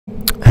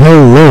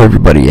Hello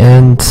everybody,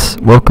 and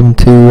welcome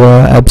to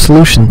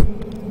Absolution,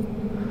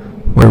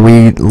 where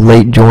we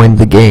late joined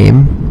the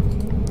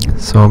game,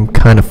 so I'm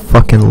kind of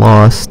fucking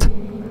lost.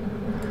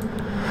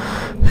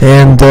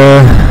 And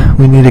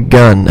we need a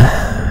gun,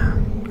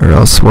 or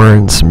else we're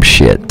in some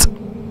shit.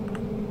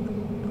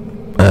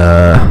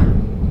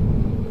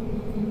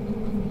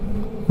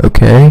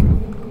 Okay,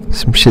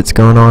 some shit's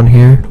going on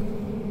here.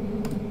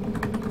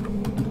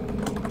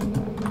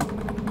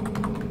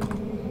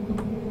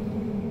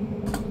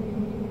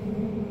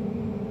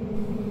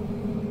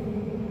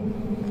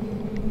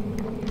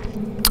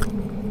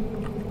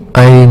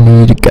 I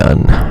need a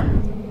gun.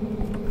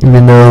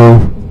 Even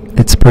though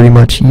it's pretty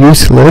much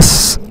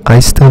useless,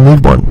 I still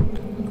need one.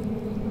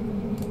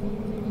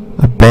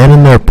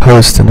 Abandon their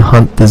post and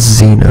hunt the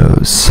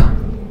Xenos.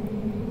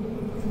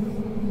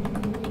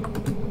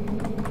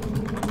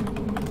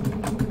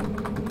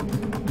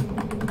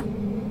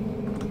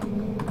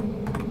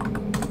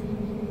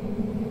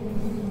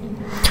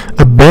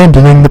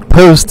 Abandoning the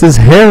post is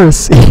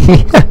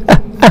heresy.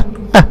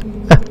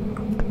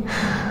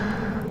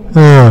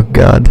 Oh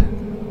god.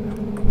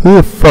 Who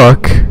the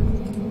fuck?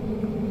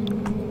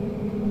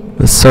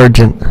 The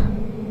sergeant.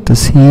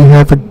 Does he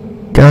have a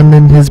gun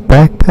in his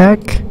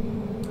backpack?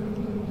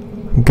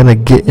 I'm gonna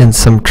get in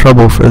some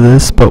trouble for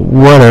this, but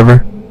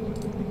whatever.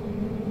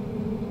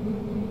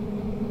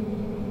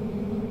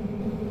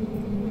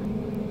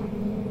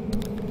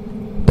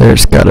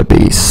 There's gotta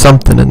be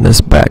something in this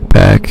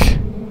backpack.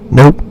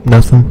 Nope,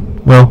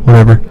 nothing. Well,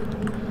 whatever.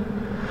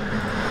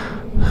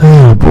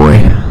 Oh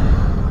boy.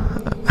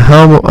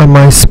 How am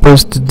I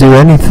supposed to do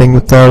anything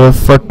without a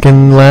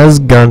fucking las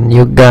gun,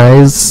 you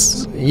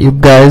guys? You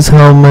guys,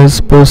 how am I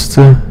supposed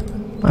to...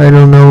 I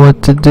don't know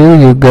what to do,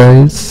 you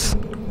guys.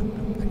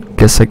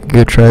 Guess I could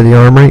go try the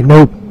armory.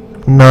 Nope,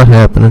 not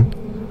happening.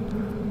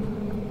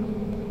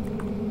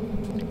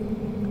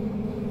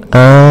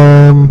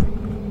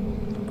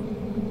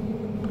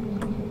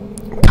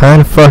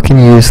 Kind of fucking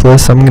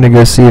useless. I'm gonna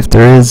go see if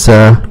there is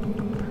a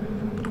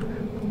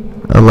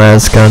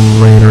las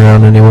gun laying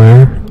around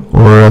anywhere.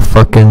 Or a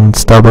fucking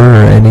stubber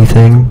or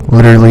anything.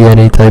 Literally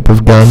any type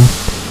of gun.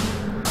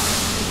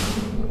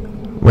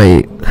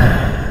 Wait.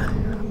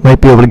 Might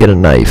be able to get a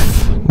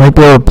knife. Might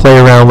be able to play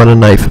around with a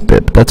knife a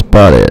bit, but that's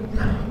about it.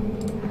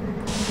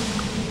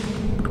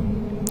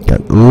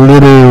 Got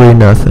literally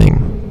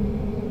nothing.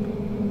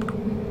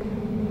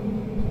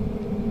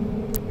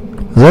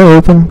 Is that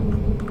open?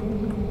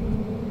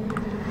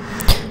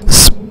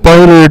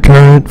 Spider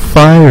turret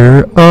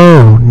fire.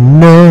 Oh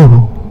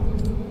no.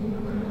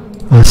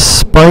 A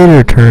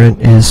spider turret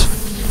is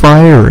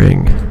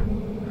firing.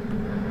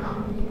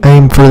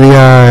 Aim for the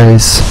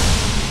eyes.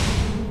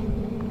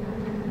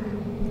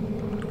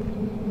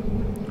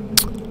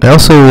 I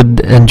also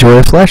would enjoy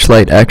a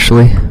flashlight,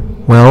 actually.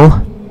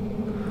 Well,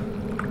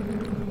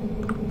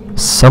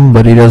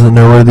 somebody doesn't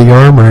know where the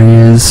armory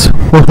is.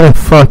 What a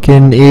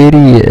fucking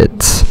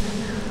idiot.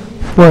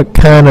 What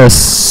kind of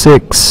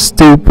sick,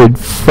 stupid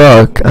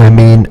fuck? I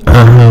mean,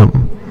 why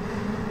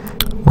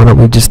don't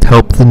we just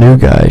help the new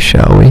guy,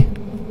 shall we?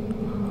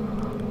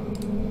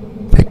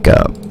 Pick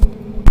up.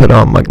 Put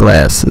on my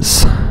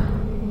glasses.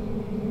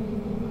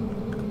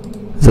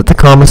 Is that the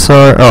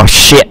commissar? Oh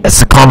shit, that's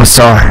the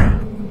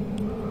commissar!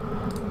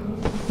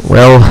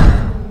 Well,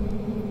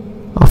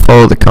 I'll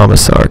follow the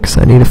commissar, because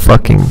I need a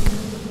fucking...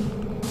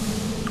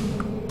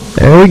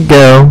 There we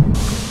go.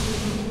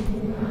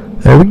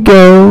 There we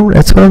go.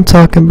 That's what I'm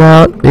talking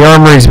about. The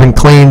armory's been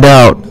cleaned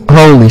out.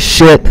 Holy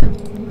shit.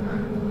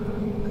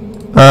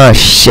 Ah,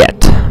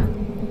 shit.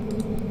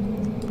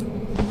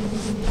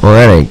 Well,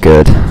 that ain't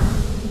good.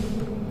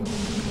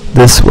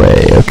 This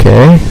way,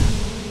 okay.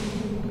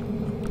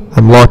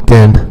 I'm locked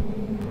in.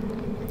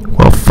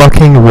 Well,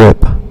 fucking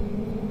rip. I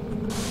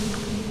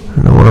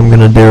don't know what I'm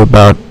gonna do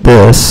about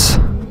this.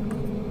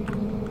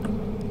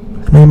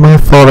 It ain't my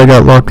fault I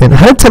got locked in.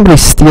 How did somebody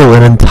steal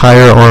an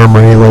entire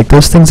armory? Like,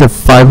 those things have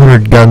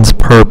 500 guns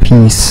per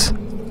piece.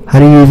 How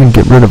do you even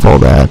get rid of all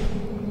that?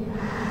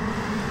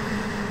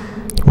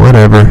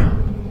 Whatever.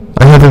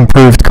 I have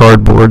improved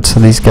cardboard, so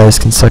these guys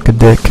can suck a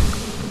dick.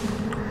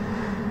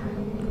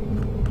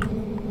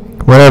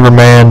 Whatever,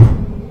 man.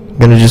 You're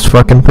gonna just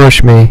fucking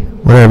push me.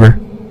 Whatever.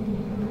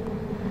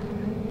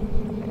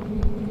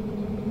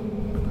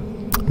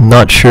 I'm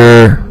not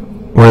sure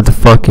where the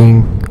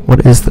fucking...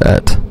 What is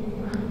that?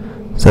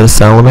 Is that a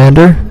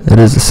salamander? It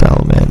is a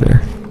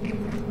salamander.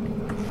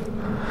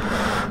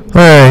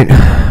 Alright.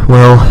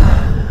 Well,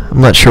 I'm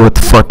not sure what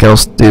the fuck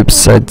else to do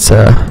besides,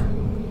 I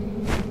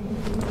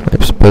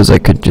suppose I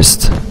could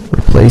just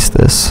replace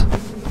this.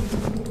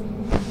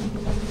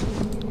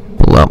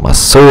 Pull out my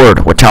sword.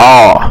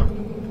 Wacha!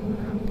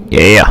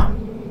 Yeah.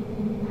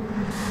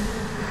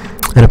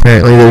 And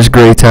apparently there's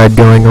Grey Tide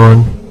going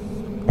on,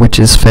 which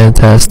is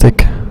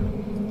fantastic.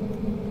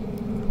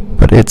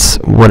 But it's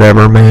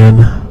whatever,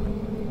 man.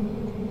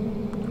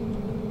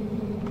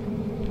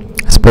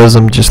 I suppose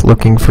I'm just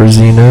looking for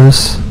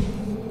Xenos.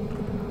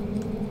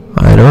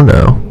 I don't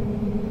know.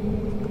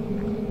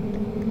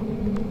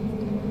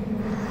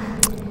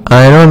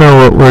 I don't know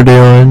what we're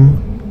doing.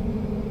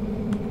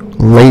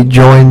 late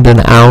joined an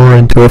hour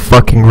into a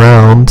fucking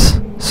round,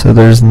 so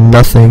there's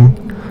nothing.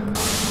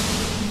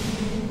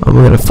 I'm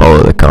gonna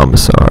follow the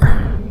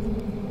commissar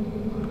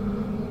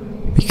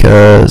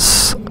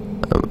because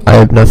I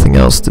have nothing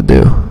else to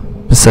do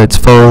besides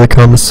follow the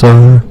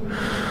commissar.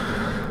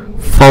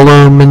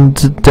 Follow him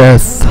into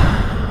death.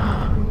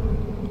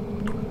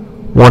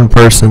 One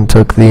person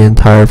took the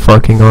entire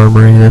fucking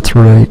armory, that's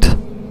right.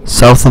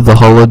 South of the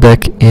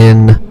holodeck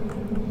in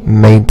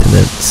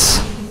maintenance.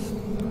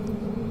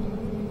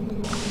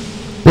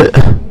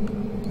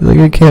 Like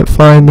I can't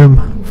find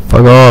them.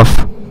 Fuck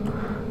off.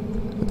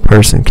 The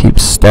person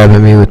keeps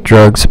stabbing me with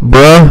drugs.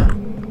 Bruh,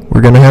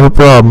 we're gonna have a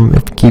problem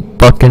if you keep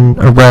fucking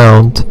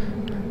around.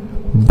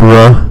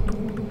 Bruh.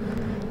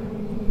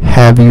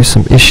 Have you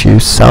some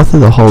issues? South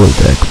of the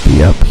holodeck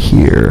be up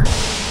here.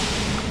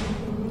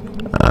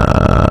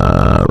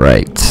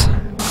 Right.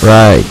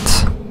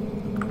 Right.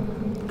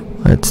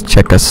 Let's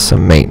check us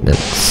some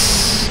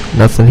maintenance.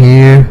 Nothing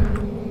here.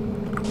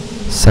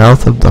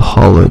 South of the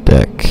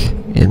holodeck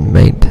in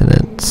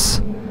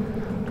maintenance.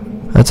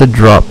 That's a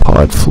drop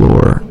pod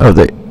floor. Oh,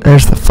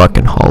 there's the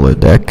fucking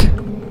holodeck.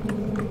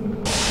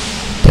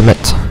 Damn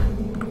it.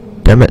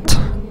 Damn it.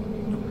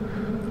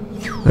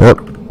 Oh,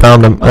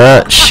 found him.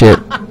 Shit.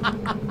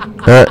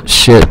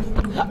 Shit.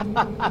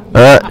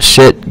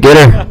 Shit. Get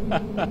her.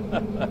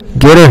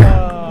 Get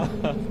her.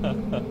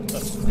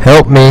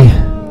 Help me.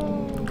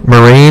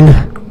 Marine.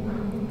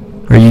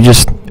 Or you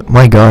just...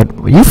 My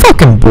god. You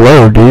fucking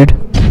blow, dude.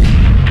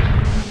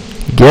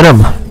 Get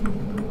him.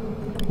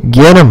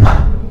 Get him.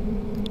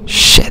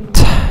 Shit.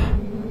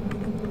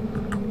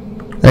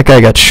 That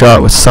guy got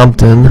shot with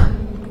something.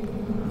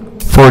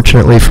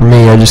 Fortunately for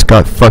me, I just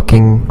got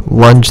fucking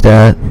lunged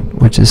at,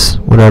 which is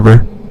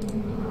whatever.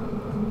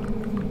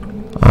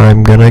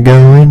 I'm gonna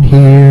go in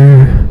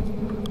here.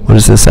 What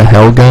is this, a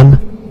hell gun?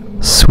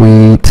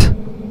 Sweet.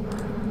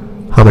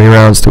 How many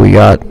rounds do we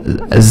got?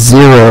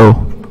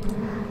 0.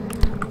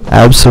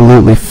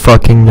 Absolutely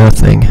fucking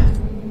nothing.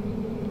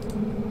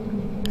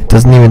 It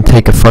doesn't even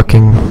take a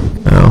fucking...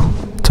 Oh,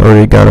 it's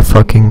already got a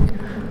fucking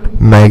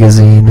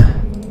magazine.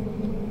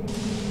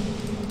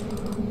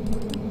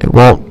 It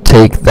won't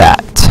take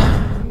that.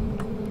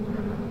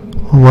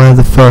 Well, why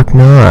the fuck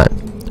not?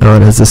 Oh,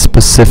 it has a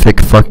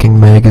specific fucking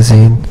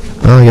magazine.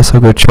 Well, I guess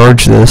I'll go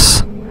charge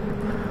this.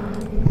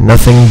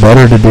 Nothing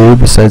better to do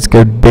besides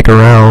go dick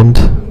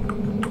around.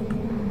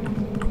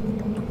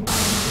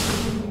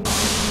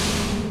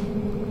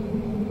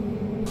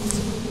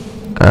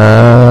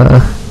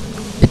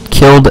 It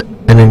killed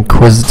an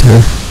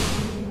Inquisitor.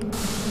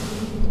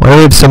 Why do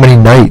we have so many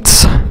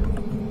knights?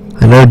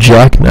 I know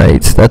Jack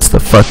Knight. That's the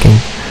fucking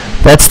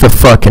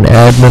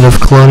admin of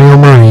Colonial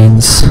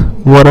Marines.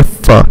 What a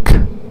fuck.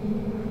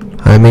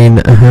 I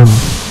mean,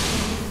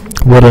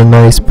 what a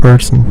nice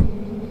person.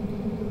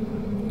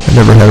 I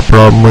never had a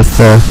problem with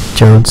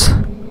Jones.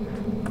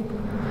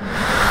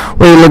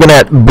 What are you looking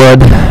at,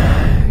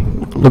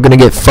 bud? Looking to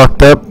get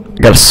fucked up?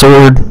 Got a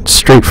sword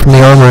straight from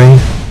the armory.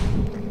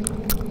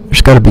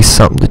 There's gotta be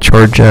something to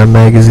charge a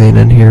magazine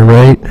in here,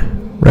 right?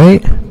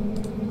 Right?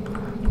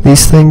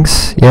 These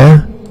things,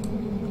 yeah?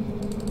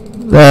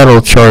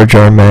 That'll charge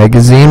our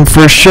magazine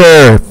for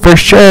sure! For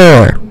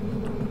sure!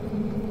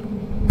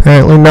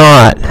 Apparently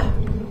not.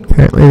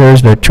 Apparently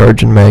there's no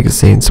charging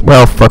magazines.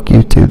 Well, fuck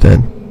you too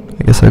then.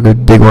 I guess I'll go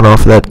dig one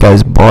off of that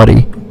guy's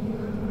body.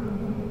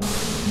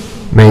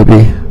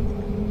 Maybe.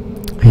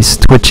 He's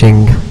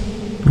twitching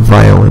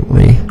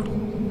violently.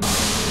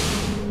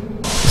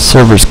 The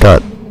server's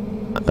got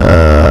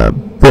a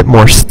bit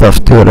more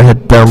stuff to it. I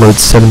had to download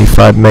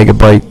 75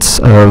 megabytes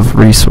of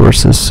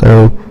resources,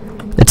 so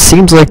it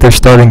seems like they're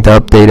starting to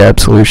update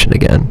Absolution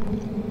again.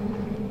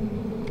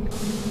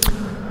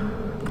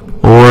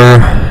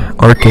 Or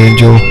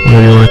Archangel,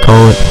 whatever you want to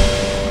call it.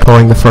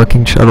 Calling the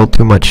fucking shuttle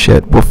too much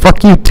shit. Well,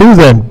 fuck you too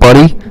then,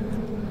 buddy.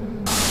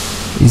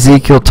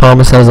 Ezekiel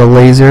Thomas has a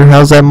laser.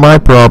 How's that my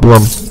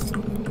problem?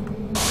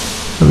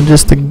 I'm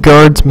just a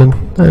guardsman.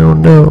 I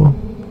don't know.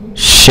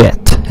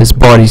 Shit. His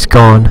body's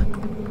gone.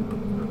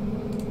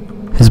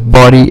 His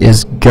body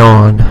is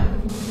gone.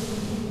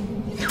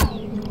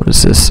 What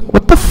is this?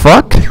 What the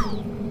fuck?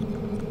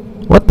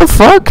 What the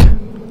fuck?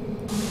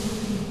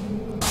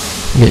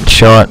 I'm getting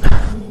shot.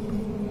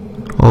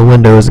 Well, the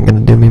window isn't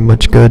gonna do me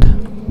much good.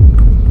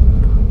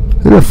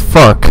 Who the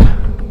fuck?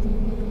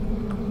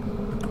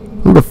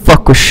 Who the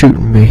fuck was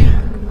shooting me?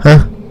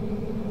 Huh?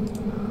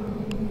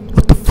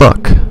 What the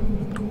fuck?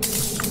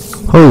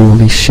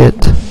 Holy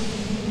shit.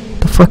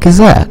 The fuck is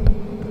that?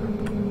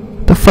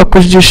 The fuck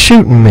was just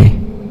shooting me?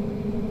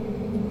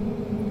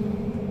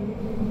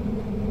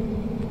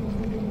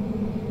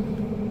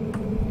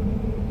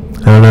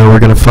 I don't know, we're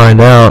gonna find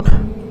out.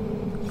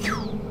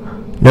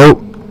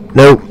 Nope.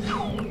 Nope.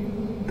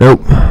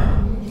 Nope.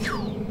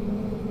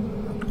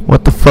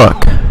 What the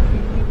fuck?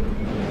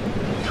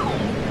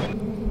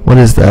 What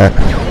is that?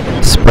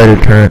 Spider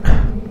turret.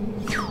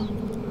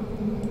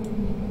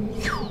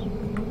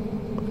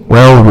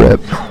 Well,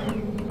 rip.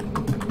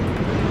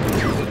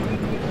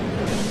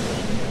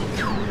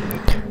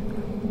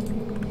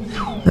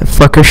 That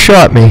Fucker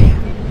shot me.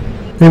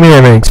 What do you mean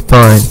everything's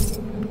fine?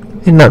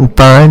 Ain't nothing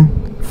fine.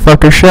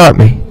 Fucker shot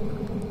me.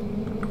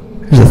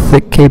 There's a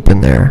thick cape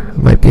in there. I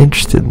might be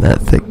interested in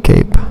that thick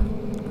cape.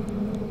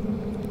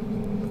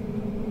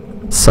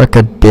 Suck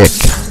a dick.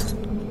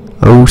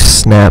 Oh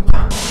snap.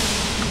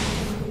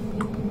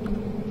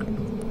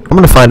 I'm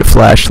gonna find a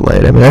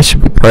flashlight. I mean, that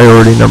should be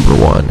priority number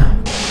 1.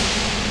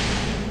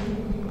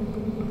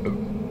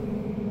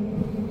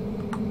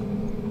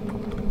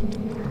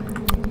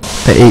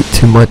 I ate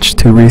too much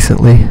too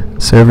recently,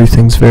 so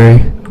everything's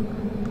very...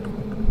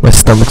 My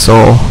stomach's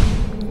all...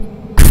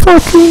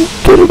 Fucking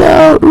get it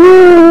out!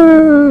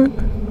 You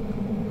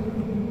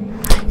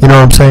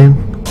know what I'm saying?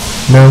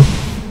 No?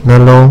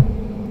 Not at all?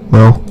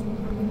 Well...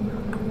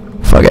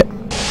 Fuck it.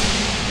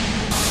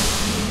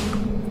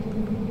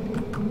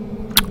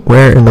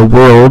 Where in the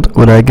world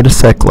would I get a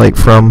sec light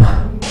from?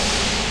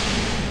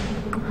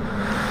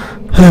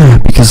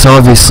 Because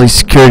obviously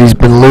security's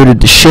been looted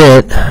to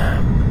shit.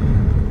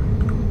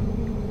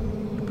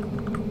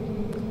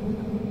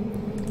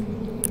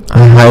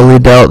 I highly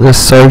doubt this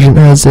sergeant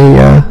has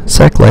a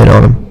sec light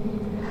on him.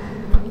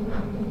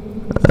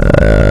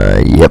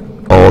 Yep,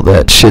 all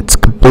that shit's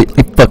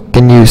completely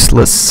fucking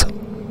useless.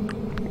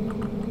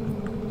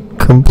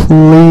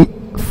 Complete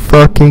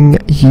fucking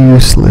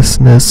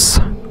uselessness.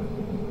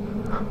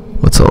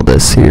 What's all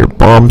this here?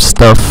 Bomb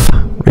stuff,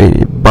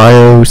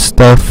 bio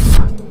stuff.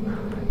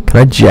 Can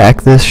I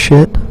jack this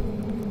shit?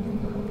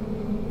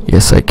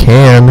 Yes I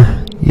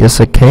can. Yes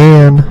I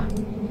can.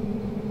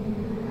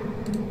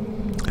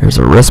 There's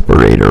a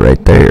respirator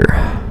right there.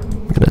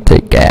 I'm gonna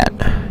take that.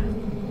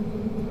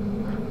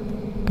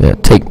 Gonna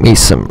take me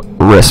some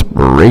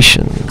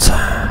respirations.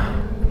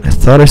 I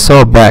thought I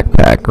saw a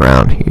backpack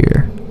around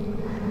here.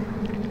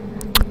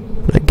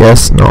 But I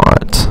guess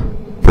not.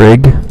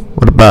 Brig,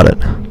 what about it?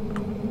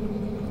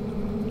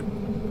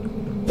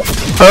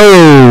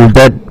 Oh,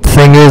 that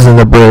thing is in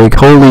the brig.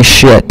 Holy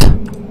shit.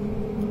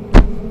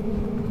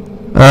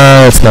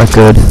 That's not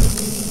good.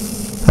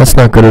 That's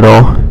not good at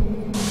all.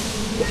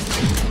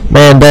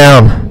 Man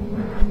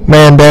down.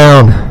 Man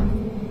down.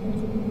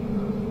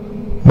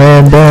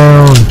 Man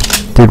down.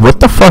 Dude, what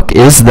the fuck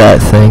is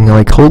that thing?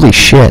 Like, holy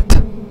shit.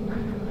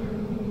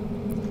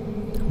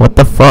 What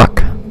the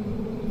fuck?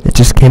 It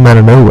just came out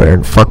of nowhere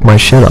and fucked my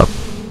shit up.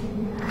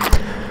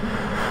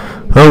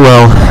 Oh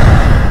well.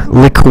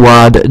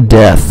 Liquid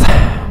death.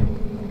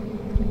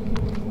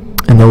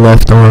 In the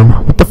left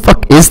arm. What the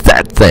fuck is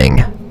that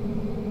thing?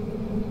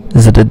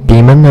 Is it a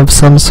demon of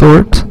some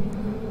sort?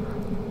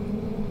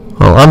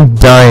 Well, I'm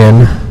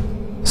dying,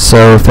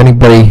 so if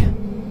anybody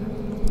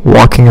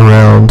walking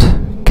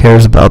around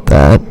cares about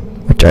that,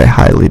 which I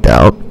highly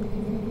doubt.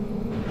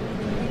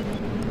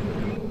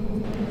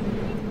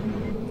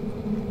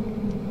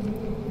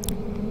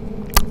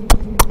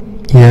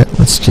 Yeah,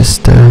 let's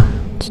just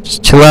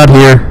chill out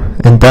here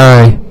and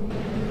die.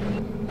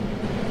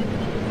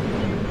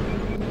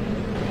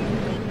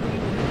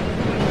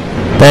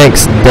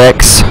 Thanks,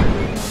 Dex.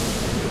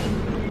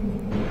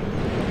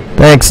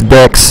 Thanks,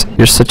 Dex.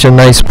 You're such a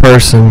nice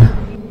person.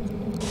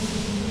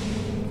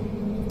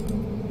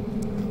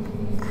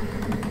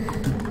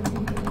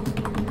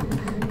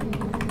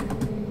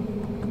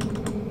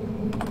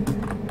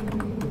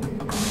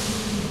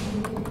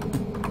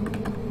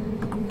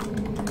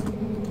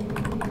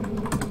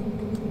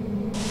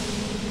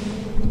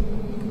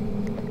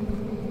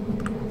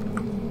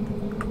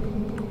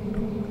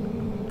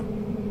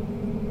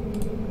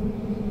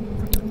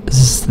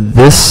 Is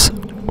this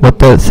what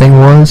that thing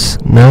was?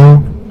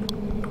 No?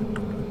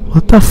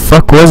 What the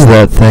fuck was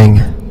that thing?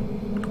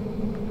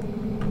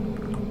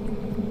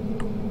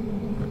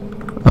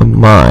 A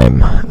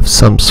mime of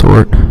some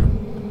sort.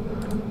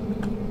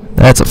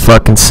 That's a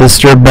fucking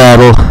sister of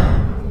battle.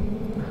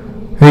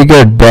 Here you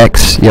go,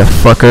 Dex, you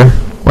fucker.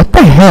 What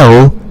the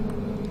hell?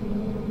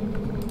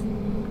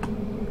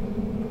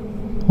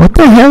 What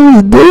the hell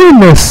is doing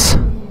this?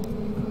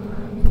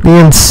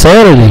 The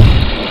insanity.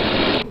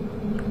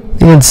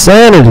 The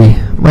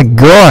insanity. My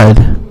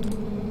god.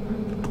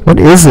 What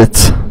is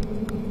it?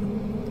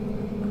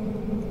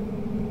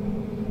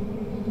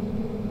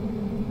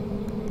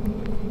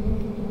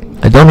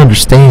 I don't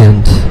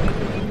understand.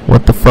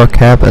 What the fuck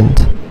happened?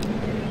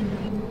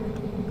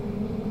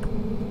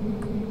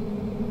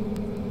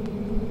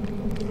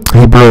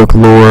 He broke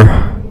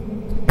lore.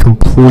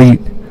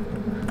 Complete.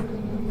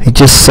 He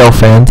just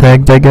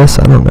self-antagged, I guess?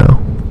 I don't know.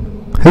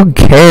 Who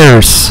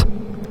cares?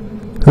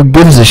 Who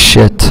gives a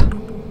shit?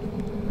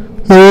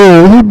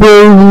 Oh, he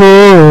broke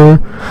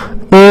lore.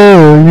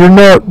 Oh, you're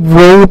not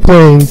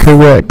role-playing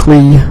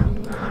correctly.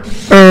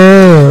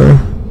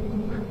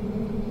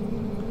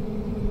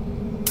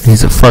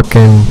 He's a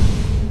fucking...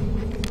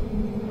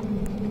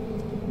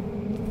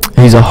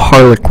 He's a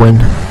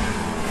harlequin.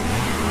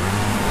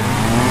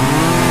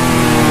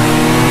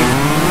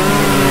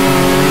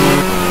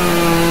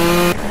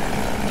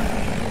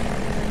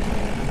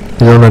 I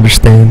don't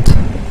understand.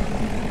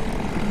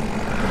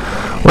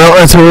 Well,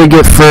 that's what we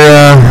get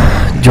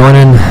for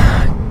joining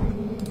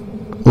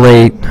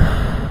late.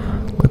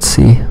 Let's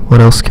see,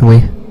 what else can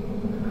we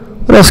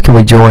What else can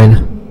we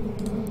join?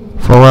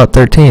 Fallout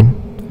 13.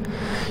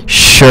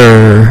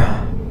 Sure.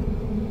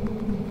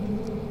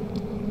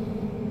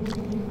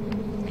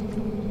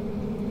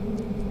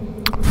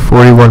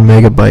 $41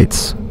 MB.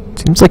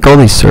 Seems like all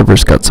these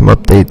servers got some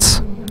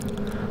updates.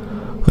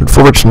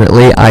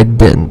 Unfortunately, I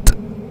didn't.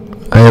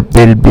 I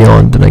updated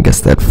Beyond, and I guess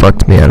that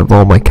fucked me out of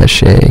all my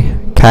cache.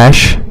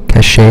 Cache?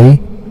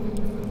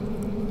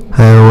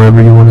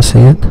 However you want to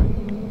say it.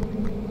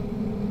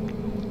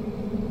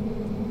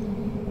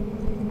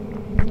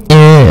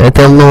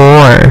 The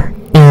lore.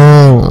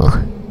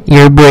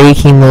 You're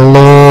breaking the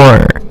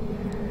lore.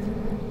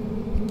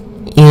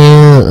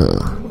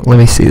 Let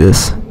me see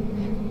this.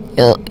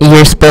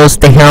 You're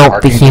supposed to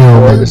help the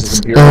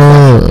humans.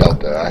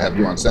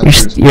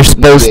 You're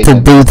supposed to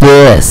do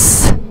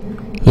this.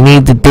 You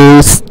need to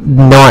do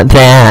not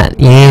that.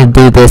 You need to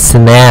do this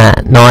and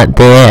that, not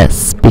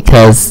this,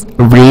 because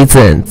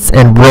reasons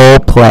and role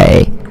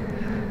play.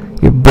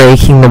 You're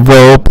breaking the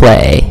role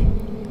play.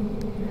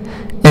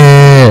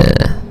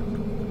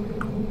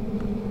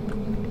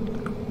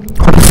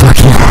 What a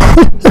fucking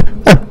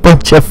a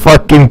bunch of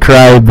fucking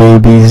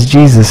crybabies.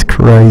 Jesus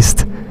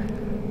Christ.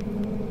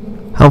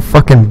 How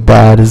fucking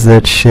bad is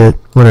that shit?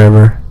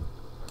 Whatever.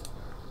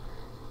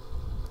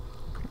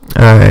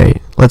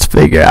 Alright, let's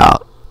figure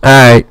out.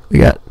 Alright, we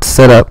got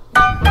set up.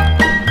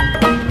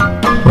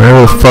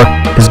 Whatever the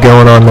fuck is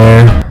going on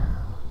there.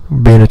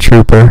 Being a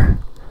trooper.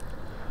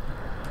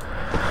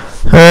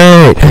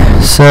 Alright,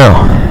 so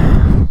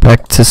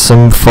back to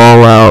some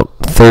Fallout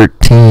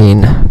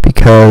 13,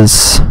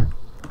 because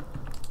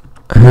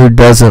who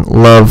doesn't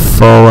love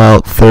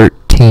Fallout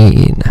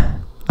 13?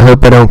 I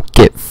hope I don't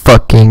get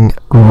fucking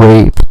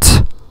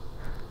raped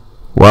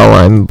while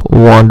I'm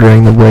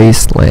wandering the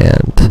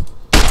wasteland.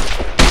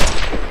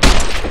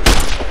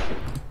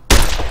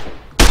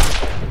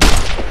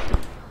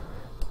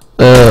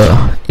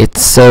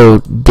 It's so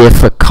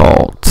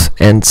difficult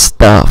and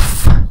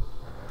stuff.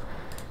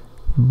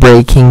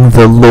 Breaking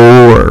the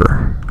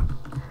lore.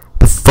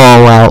 The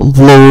Fallout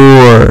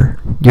lore.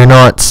 You're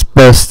not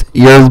supposed to,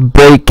 you're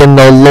breaking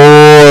the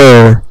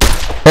lore.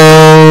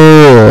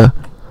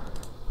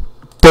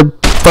 The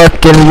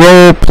fucking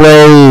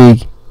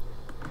roleplay.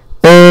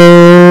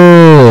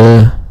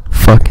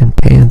 Fucking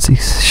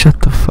pansies.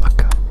 Shut the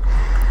fuck up.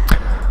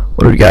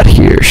 What do we got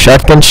here?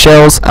 Shotgun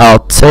shells? I'll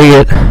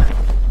take it.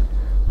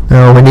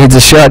 No, we need a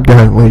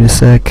shotgun. Wait a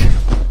sec.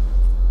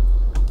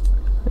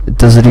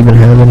 Does it even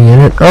have any in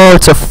it? Oh,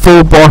 it's a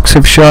full box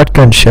of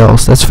shotgun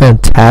shells. That's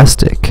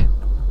fantastic.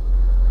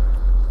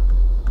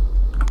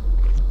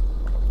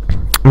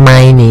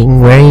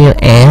 Mining, where are you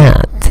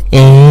at?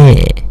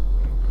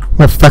 I'm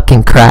a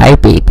fucking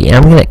crybaby.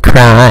 I'm gonna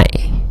cry.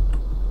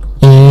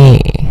 I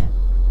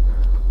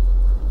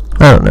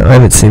don't know. I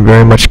haven't seen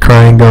very much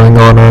crying going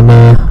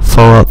on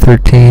Fallout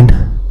 13.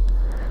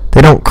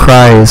 They don't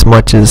cry as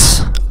much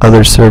as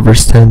other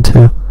servers tend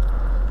to.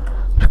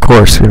 Of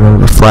course, we don't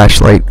have a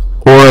flashlight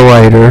or a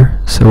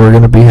lighter, so we're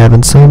gonna be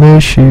having some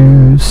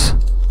issues.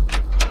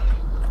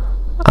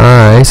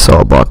 I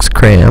saw a box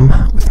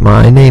cram with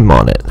my name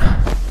on it.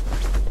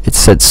 It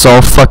said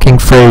Saul fucking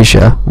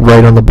Frazier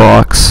right on the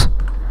box.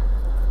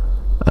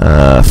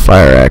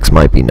 Fire axe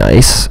might be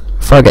nice.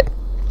 Fuck it.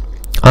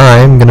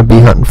 I'm gonna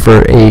be hunting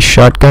for a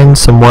shotgun,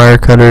 some wire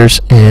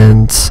cutters,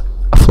 and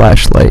a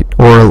flashlight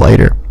or a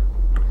lighter.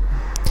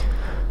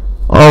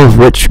 All of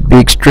which would be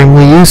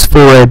extremely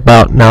useful right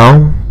about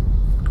now.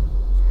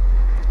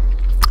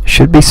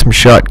 Should be some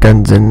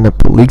shotguns in the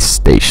police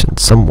station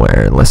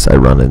somewhere, unless I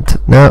run into...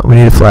 No, we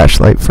need a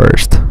flashlight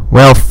first.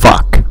 Well,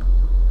 fuck.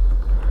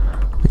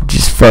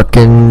 Just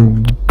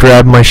fucking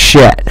grab my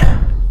shit.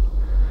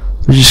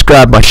 Just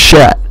grab my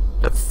shit.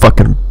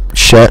 Fucking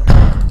shit.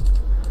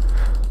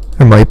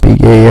 There might be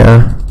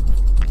a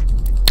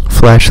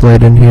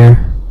flashlight in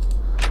here.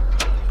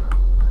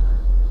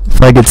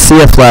 If I could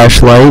see a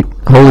flashlight,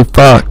 holy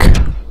fuck.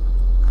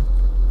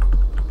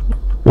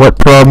 What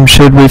problem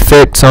should we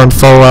fix on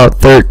Fallout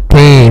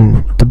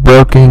 13? The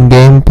broken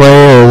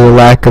gameplay or the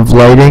lack of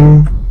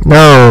lighting?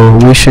 No,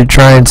 we should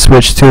try and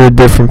switch to a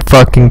different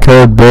fucking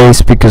code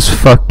base, because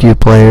fuck you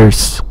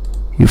players.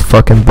 You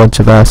fucking bunch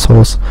of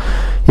assholes.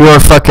 You wanna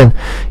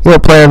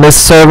play on this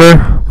server?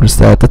 What is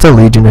that? That's a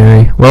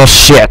legionary. Well,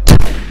 shit.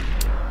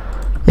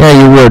 Yeah,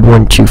 you would,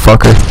 wouldn't you,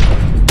 fucker?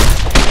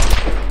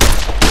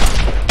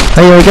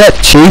 How you gonna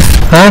get, Chief?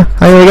 Huh?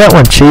 How you gonna get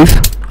one, Chief?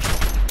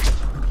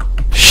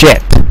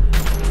 Shit.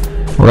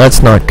 Well,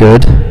 that's not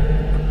good.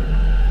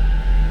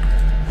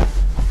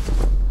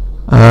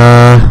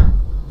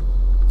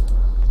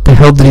 The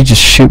hell did he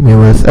just shoot me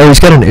with? Oh, he's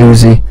got an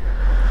Uzi.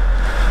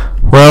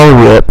 Well,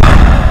 rip.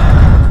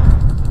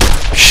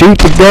 Shoot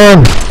the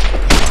gun!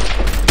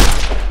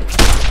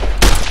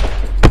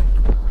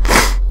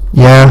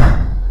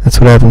 Yeah, that's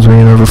what happens when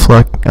you don't have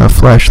a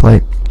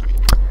flashlight.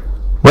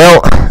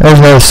 Well, there's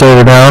another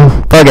server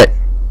down. Fuck it.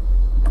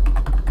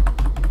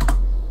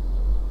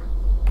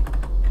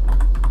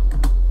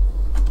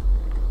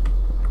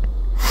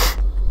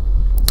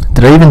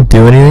 Did I even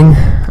do anything?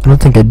 I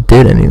don't think I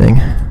did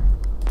anything.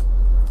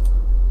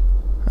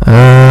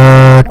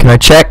 I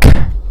check?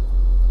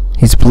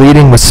 He's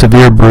bleeding with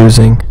severe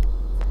bruising.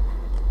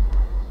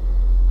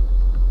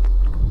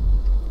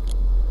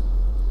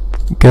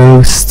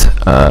 Ghost,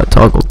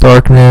 toggle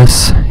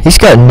darkness. He's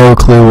got no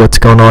clue what's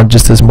going on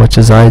just as much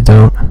as I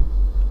don't.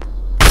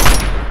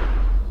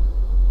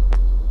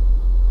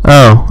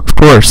 Oh, of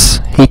course.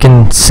 He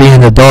can see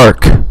in the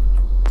dark.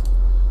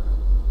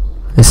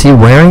 Is he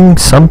wearing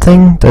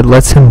something that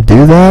lets him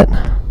do that?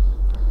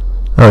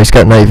 Oh, he's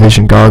got night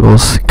vision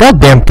goggles.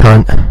 Goddamn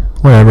cunt.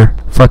 Whatever.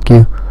 Fuck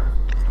you.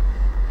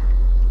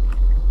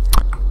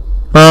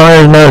 Oh,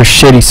 there's another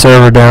shitty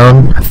server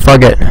down.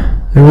 Fuck it.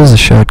 There was a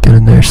shotgun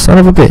in there. Son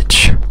of a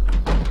bitch.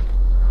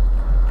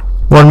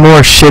 One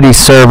more shitty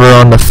server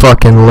on the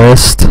fucking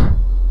list.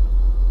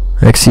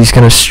 Next he's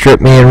gonna strip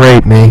me and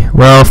rape me.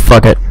 Well,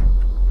 fuck it.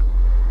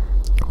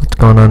 What's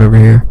going on over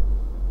here?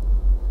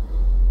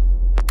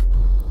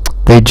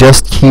 They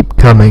just keep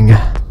coming.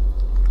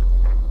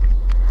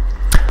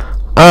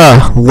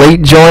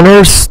 Late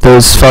joiners?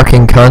 Those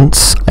fucking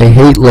cunts. I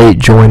hate late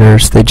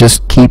joiners. They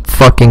just keep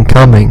fucking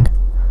coming.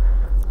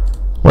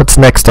 What's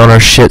next on our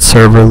shit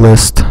server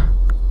list?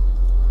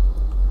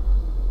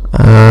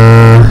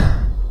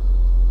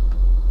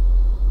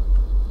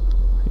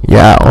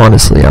 Yeah,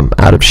 honestly, I'm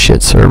out of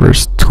shit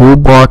servers.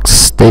 Toolbox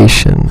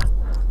Station.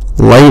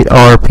 Light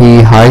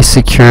RP, high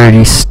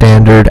security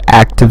standard,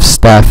 active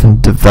staff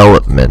and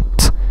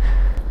development.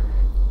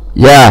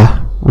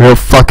 Yeah, real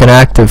fucking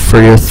active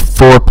for your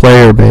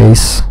 4-player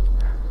base.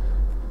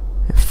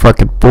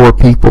 Fucking 4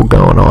 people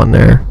going on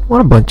there.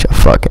 What a bunch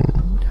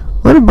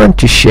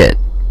of shit.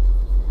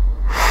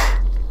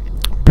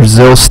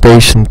 Brazil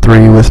Station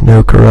 3 with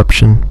no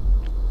corruption.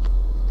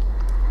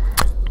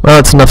 Well,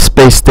 it's enough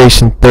Space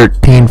Station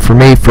 13 for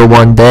me for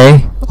one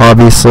day,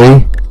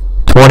 obviously.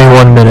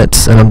 21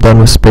 minutes and I'm done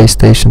with Space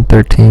Station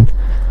 13.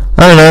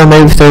 I don't know,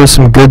 maybe if there was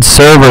some good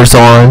servers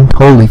on.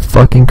 Holy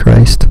fucking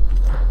Christ.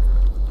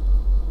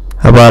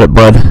 How about it,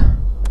 bud?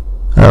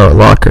 Oh,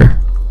 locker.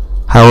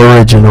 How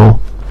original.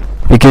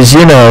 Because,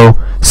 you know,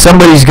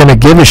 somebody's gonna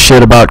give a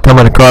shit about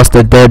coming across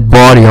a dead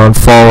body on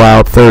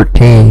Fallout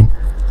 13.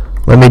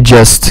 Let me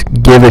just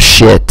give a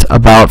shit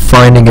about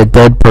finding a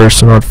dead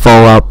person on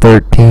Fallout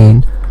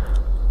 13.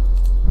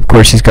 Of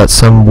course, he's got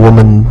some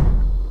woman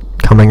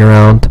coming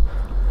around.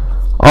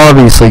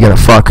 Obviously gonna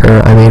fuck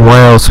her. I mean, why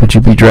else would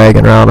you be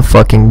dragging around a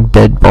fucking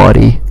dead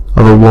body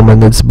of a woman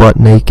that's butt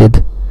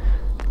naked?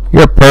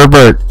 You're a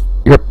pervert.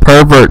 You're a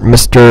pervert,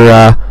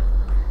 Mr.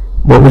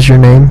 What was your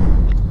name?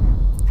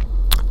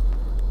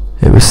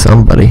 It was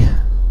somebody.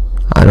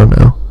 I don't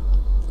know.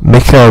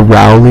 Mika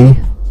Rowley?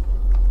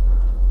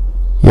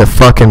 You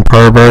fucking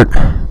pervert,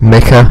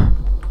 Mika.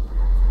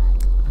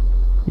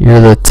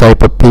 You're the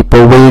type of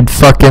people we'd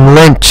fucking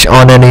lynch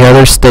on any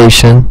other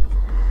station.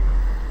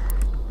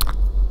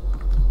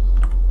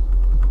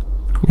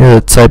 You're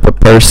the type of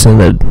person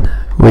that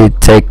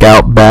we'd take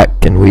out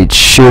back and we'd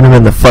shoot him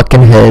in the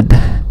fucking head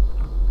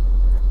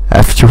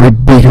after we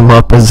beat him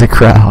up as a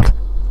crowd.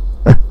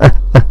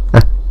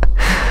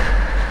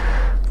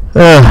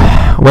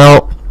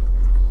 Well,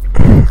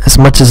 as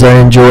much as I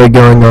enjoy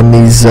going on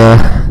these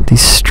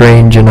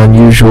strange and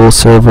unusual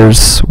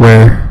servers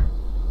where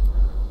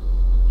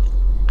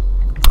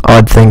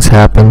odd things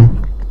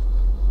happen,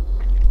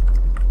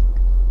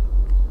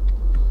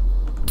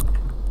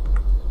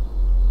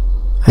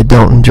 I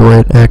don't enjoy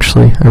it,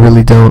 actually. I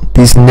really don't.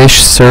 These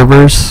niche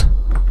servers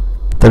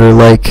that are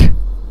like,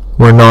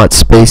 we're not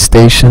Space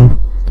Station,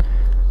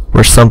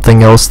 we're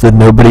something else that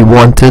nobody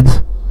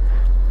wanted,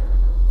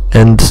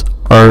 and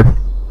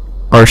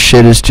our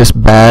shit is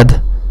just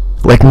bad,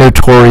 like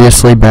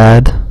notoriously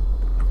bad.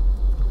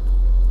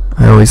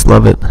 I always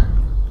love it.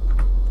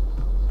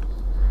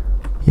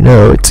 You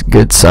know, it's a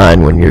good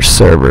sign when your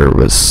server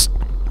was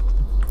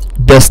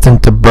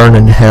destined to burn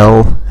in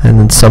hell and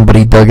then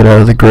somebody dug it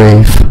out of the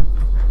grave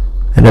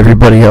and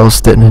everybody else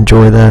didn't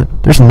enjoy that.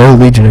 There's no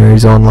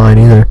legionaries online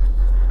either.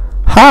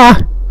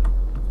 Ha!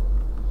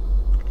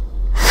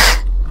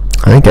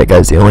 I think that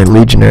guy's the only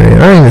legionary. I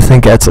don't even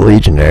think that's a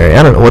legionary.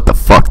 I don't know what the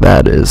fuck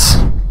that is.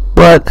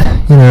 But,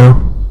 you know,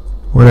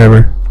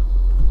 whatever.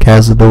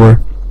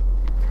 Cazador.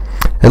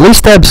 At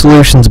least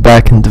Absolution's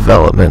back in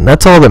development.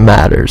 That's all that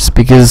matters,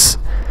 because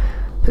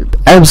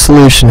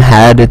Absolution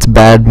had its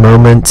bad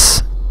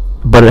moments,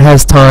 but it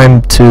has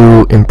time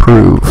to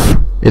improve.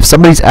 If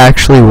somebody's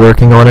actually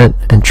working on it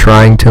and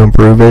trying to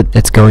improve it,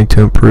 it's going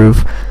to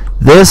improve.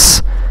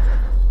 This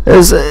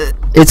is,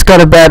 it's got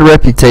a bad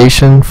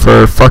reputation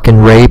for fucking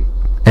rape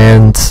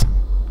and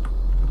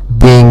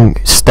being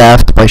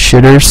staffed by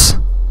shitters,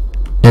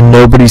 and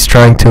nobody's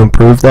trying to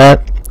improve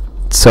that.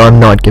 So I'm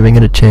not giving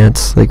it a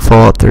chance. Like,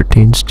 Fallout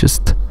 13's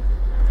just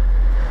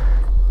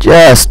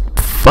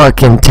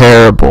fucking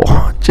terrible.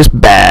 Just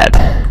bad.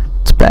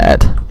 It's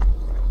bad.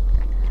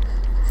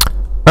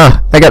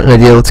 I got an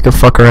idea. Let's go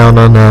fuck around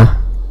on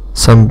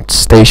some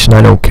station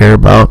I don't care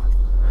about.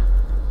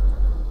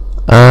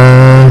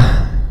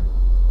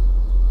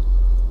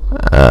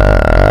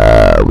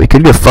 We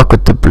could go fuck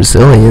with the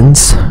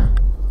Brazilians.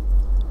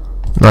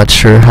 Not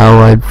sure how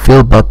I'd feel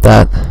about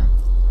that.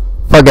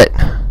 Fuck it.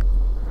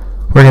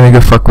 We're gonna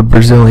go fuck with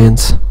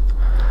Brazilians.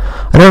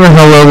 I don't know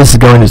how well this is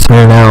going to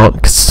turn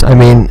out, 'cause, I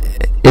mean,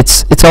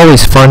 it's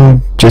always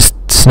fun just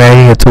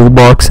snagging a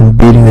toolbox and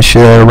beating the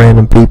shit out of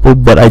random people,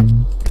 but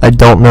I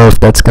don't know if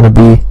that's gonna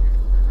be,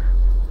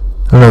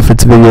 I don't know if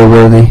it's video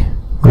worthy.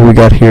 What do we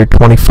got here?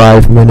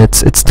 25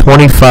 minutes. It's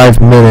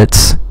 25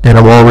 minutes, and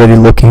I'm already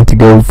looking to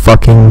go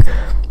fucking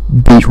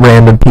beat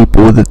random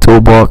people with a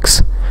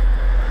toolbox.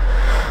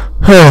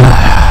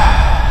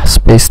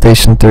 Space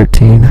Station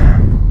 13.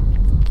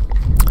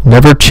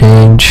 Never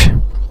change.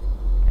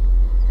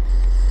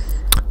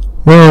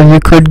 Well, you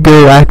could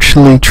go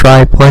actually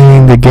try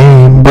playing the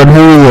game, but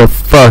who the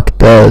fuck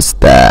does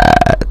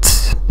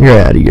that? You're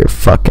out of your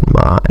fucking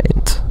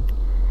mind.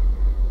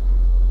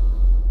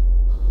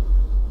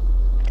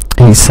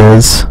 He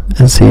says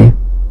as he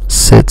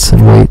sits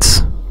and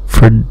waits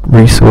for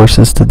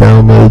resources to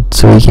download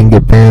so he can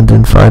get banned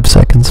in 5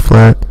 seconds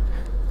flat.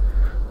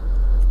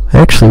 I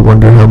actually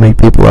wonder how many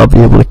people I'll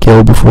be able to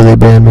kill before they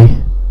ban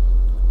me.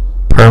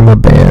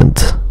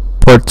 Perma-banned.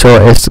 Porto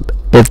es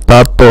el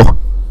papo.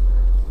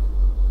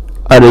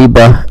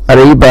 Arriba,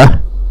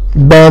 arriba,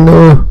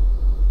 Banu.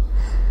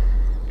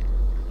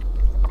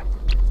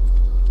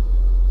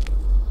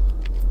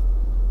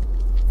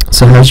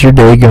 So how's your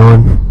day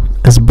going?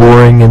 As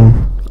boring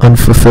and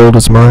unfulfilled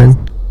as mine?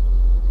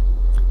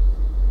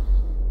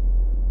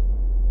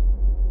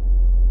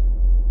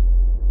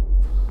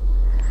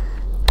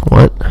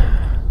 What?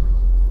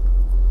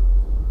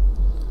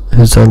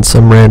 Who's on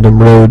some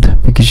random road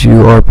because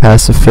you are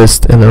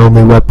pacifist and the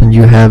only weapon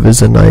you have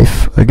is a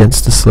knife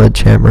against a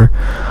sledgehammer?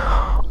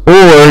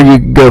 Or you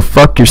can go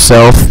fuck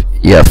yourself,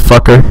 yeah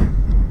fucker.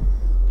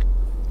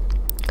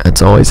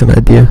 That's always an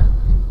idea.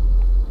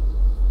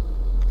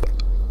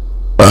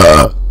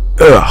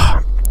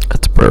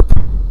 That's a burp.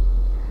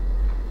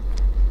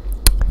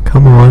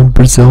 Come on,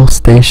 Brazil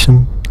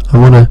Station. I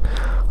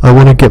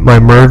wanna get my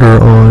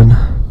murder on.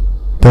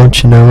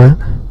 Don't you know it?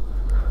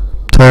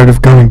 I'm tired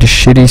of going to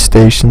shitty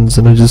stations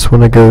and I just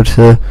wanna go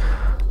to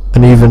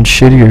an even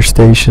shittier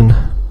station.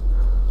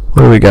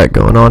 What do we got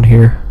going on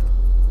here?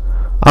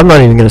 I'm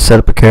not even gonna set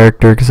up a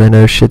character because I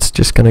know shit's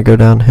just gonna go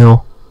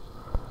downhill.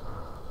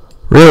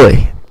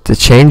 Really? The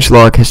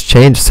changelog has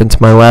changed since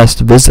my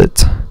last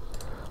visit.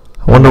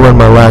 I wonder when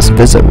my last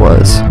visit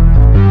was.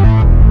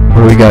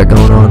 What do we got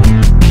going on? Do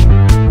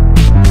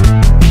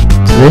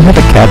they have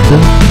a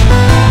captain?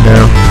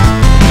 No.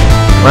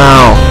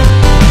 Wow.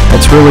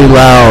 That's really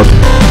loud.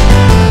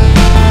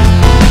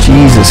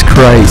 Jesus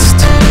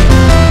Christ.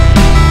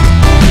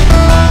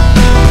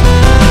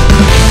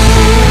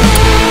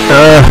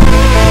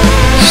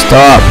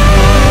 Stop.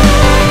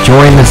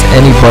 Join as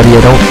anybody.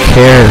 I don't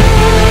care.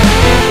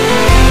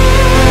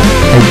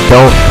 I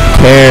don't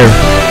care.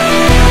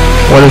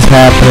 What is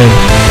happening?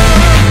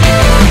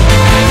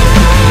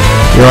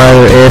 You're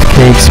either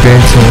AFK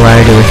experiencing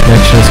lag or the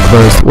connection is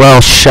closed.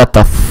 Well, shut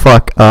the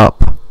fuck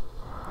up.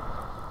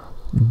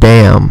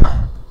 Damn.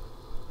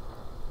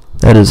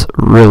 That is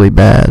really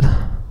bad.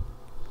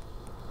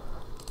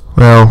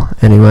 Well,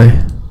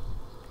 anyway.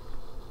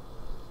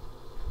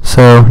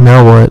 So,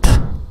 now what?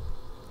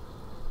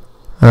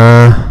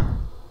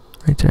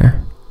 Right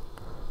there.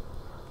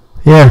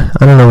 Yeah,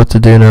 I don't know what to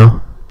do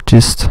now.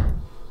 Just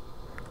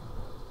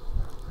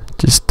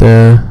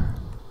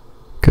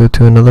go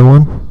to another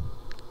one.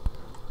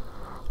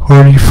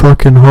 Hardy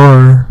fucking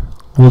har.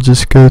 We'll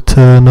just go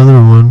to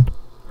another one.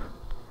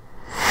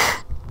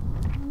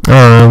 I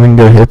don't know, we can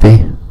go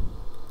Hippie.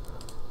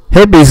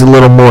 Hippie's a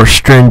little more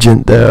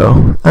stringent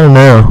though. I don't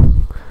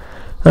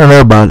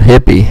know about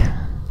Hippie.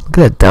 Look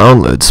at that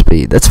download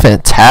speed. That's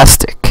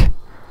fantastic.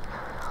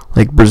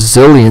 Like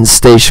Brazilian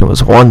Station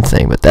was one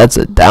thing, but that's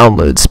a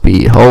download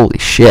speed. Holy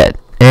shit.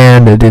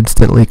 And it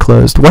instantly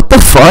closed. What the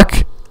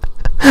fuck?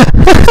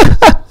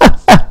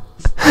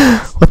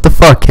 What the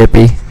fuck,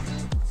 Hippie?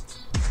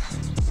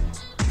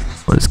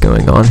 What is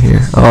going on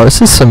here? Oh,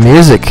 this is some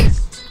music.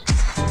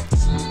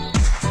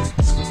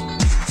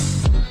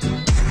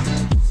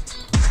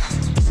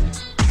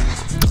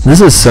 This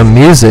is some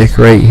music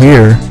right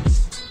here.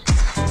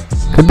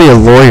 Could be a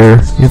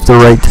lawyer. You have the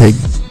right to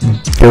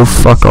go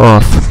fuck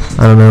off.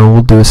 I don't know,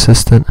 we'll do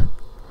assistant.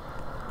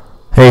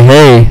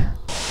 Hey.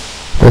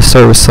 Do I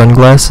start with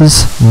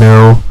sunglasses?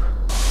 No.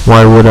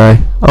 Why would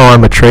I? Oh,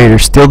 I'm a traitor.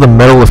 Steal the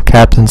medal of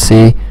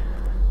captaincy.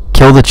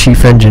 Kill the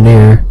chief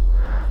engineer.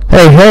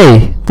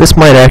 Hey, this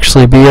might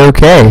actually be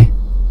okay.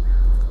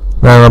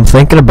 Now that I'm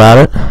thinking about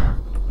it.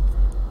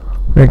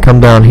 We're gonna come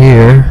down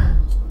here.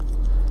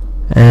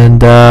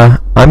 And,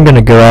 I'm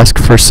gonna go ask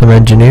for some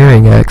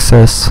engineering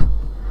access.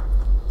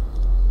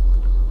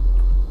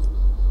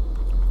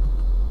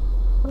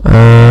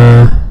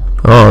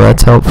 Oh,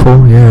 that's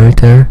helpful. Yeah, right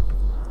there.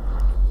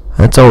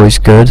 That's always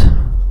good.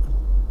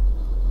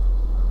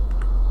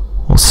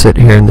 We'll sit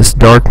here in this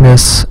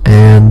darkness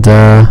and,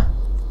 I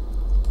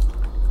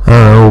don't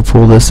know, we'll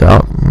pull this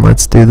out.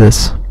 Let's do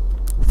this.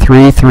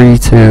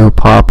 332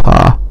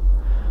 Papa.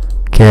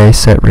 Okay,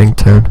 set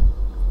ringtone.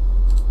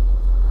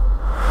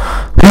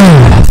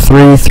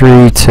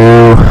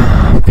 332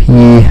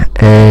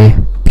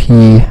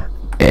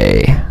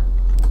 A.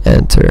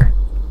 Enter.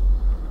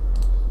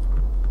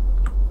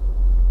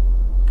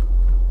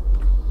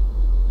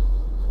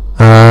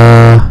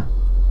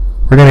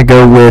 We're gonna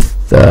go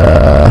with,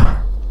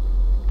 I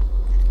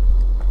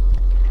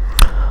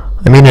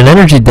mean, an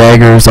energy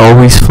dagger is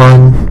always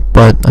fun,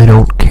 but I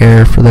don't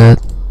care for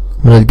that.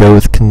 I'm gonna go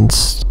with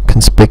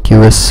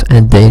conspicuous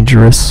and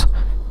dangerous.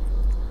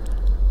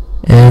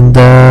 And,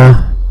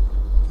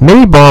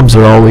 mini bombs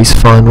are always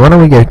fun. Why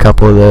don't we get a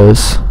couple of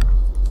those?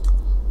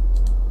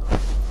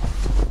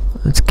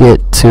 Let's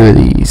get 2 of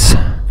these.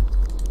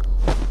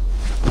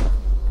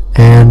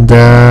 And,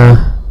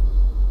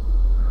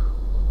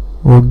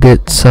 we'll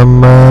get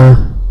some,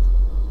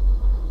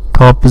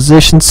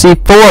 composition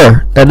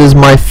C4. That is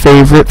my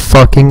favorite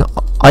fucking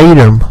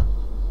item.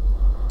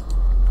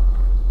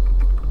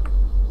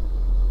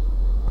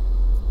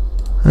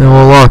 And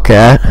we'll look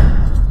at.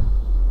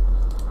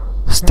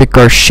 Stick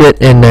our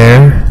shit in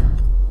there.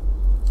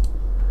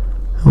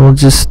 And we'll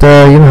just,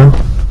 you know,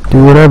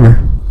 do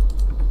whatever.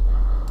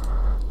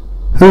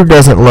 Who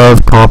doesn't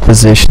love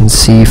composition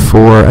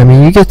C4? I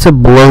mean, you get to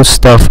blow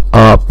stuff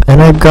up,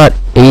 and I've got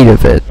 8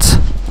 of it.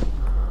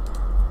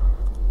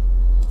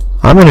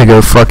 I'm gonna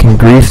go fucking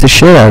grief the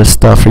shit out of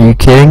stuff. Are you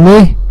kidding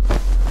me?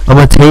 I'm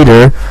a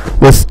tater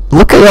with...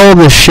 Look at all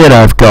this shit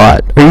I've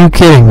got. Are you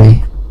kidding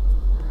me?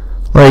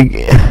 Like,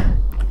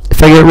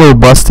 if I get really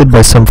busted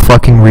by some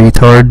fucking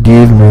retard, do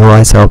you even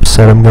realize how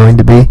upset I'm going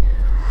to be?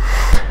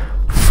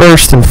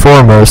 First and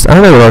foremost, I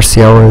don't know what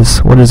RCL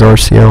is. What is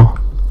RCL?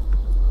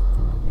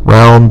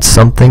 Round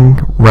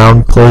something?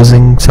 Round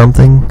closing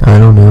something? I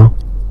don't know.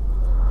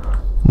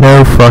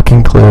 No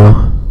fucking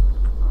clue.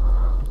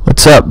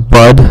 What's up,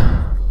 bud?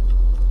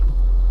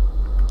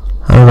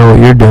 I don't know what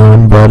you're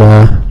doing, but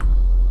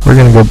we're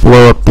gonna go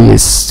blow up the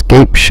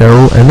escape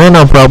shuttle, and then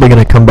I'm probably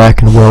gonna come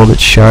back and weld it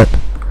shut,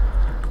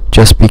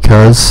 just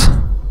because.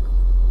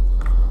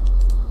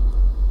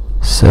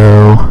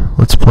 So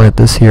let's plant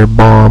this here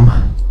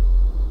bomb,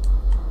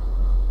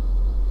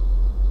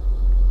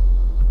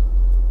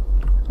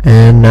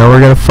 and now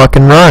we're gonna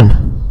fucking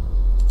run.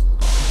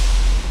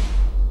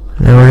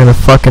 Now we're gonna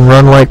fucking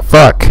run like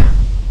fuck.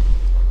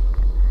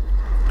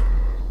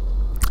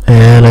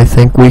 And I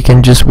think we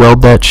can just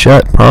weld that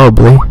shut,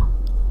 probably.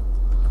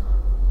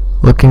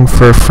 Looking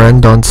for a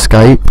friend on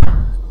Skype?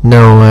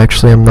 No,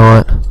 actually I'm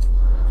not.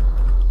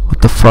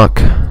 What the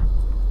fuck?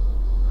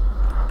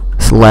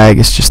 This lag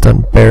is just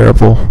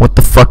unbearable. What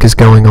the fuck is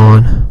going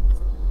on?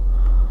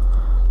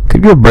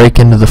 Could go break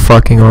into the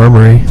fucking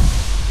armory.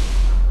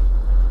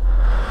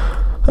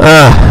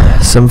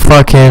 Some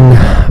fucking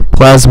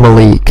plasma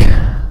leak.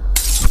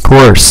 Of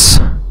course.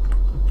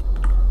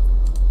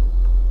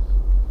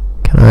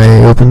 Can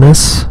I open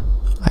this?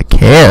 I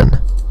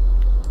can.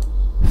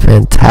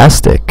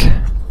 Fantastic.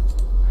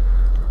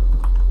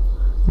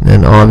 And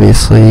then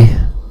obviously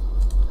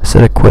I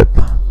said equip.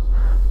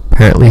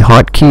 Apparently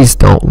hotkeys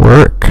don't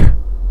work.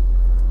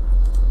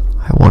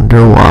 I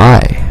wonder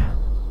why.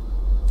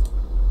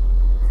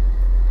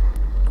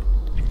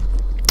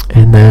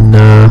 And then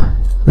I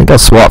think I'll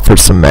swap for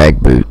some mag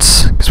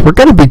boots, because we're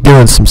gonna be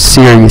doing some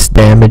serious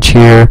damage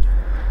here.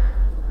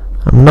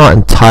 I'm not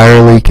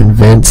entirely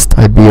convinced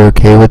I'd be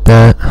okay with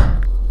that.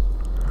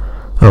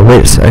 Oh,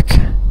 wait a sec.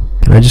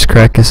 Can I just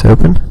crack this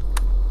open?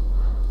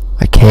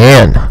 I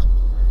can.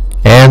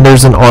 And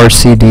there's an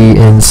RCD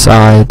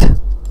inside.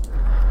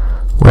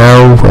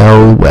 Well,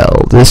 well,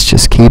 well. This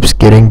just keeps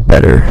getting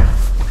better.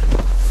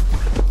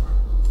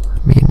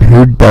 I mean,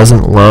 who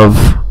doesn't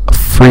love a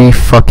free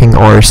fucking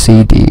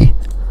RCD?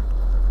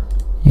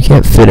 You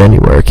can't fit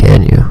anywhere,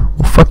 can you?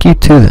 Well, fuck you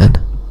too then.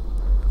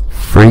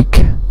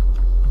 Freak.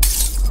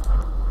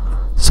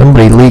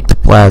 Somebody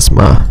leaked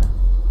plasma,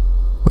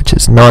 which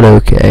is not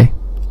okay.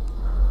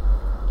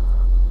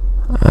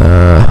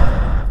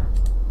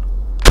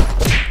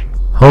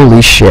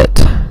 Holy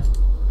shit.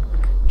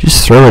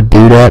 Just throw a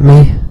dude at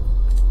me?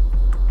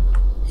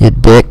 You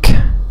dick.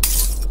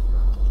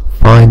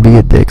 Fine, be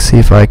a dick, see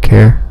if I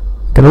care.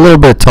 Got a little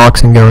bit of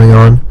toxin going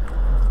on,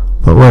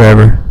 but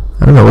whatever.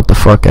 I don't know what the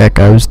fuck that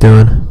guy was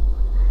doing.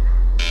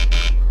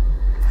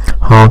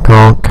 Honk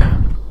honk.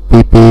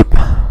 Beep beep.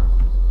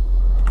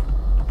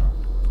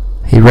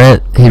 He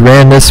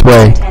ran this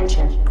way.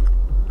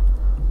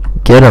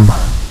 Get him.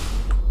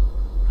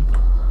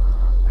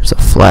 There's a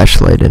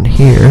flashlight in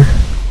here.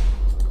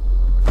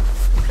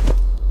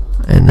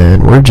 And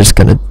then we're just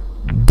gonna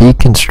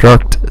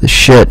deconstruct the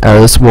shit out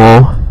of this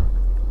wall.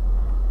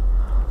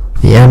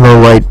 The ammo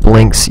light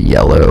blinks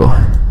yellow.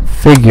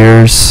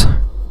 Figures.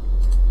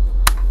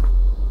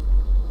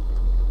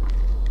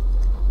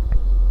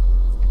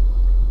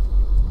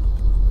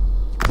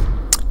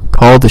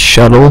 Call the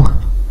shuttle.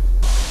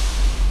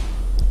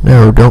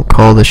 No, don't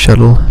call the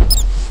shuttle.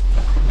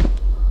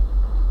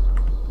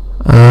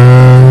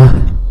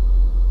 I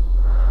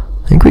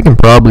think we can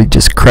probably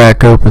just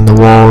crack open the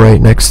wall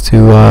right next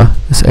to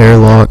this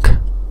airlock.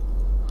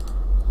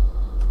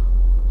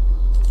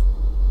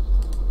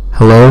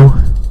 Hello?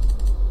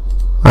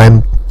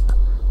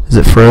 Is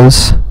it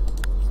froze?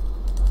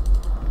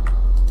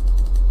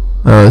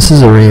 Oh, this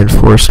is a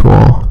reinforced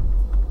wall.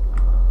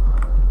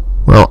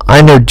 Well,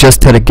 I know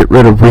just how to get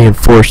rid of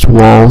reinforced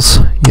walls,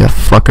 you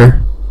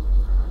fucker.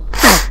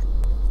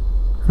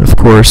 And of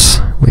course,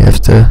 we have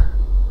to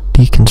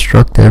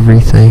deconstruct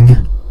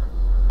everything.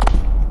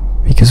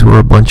 Because we're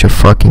a bunch of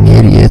fucking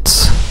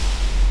idiots.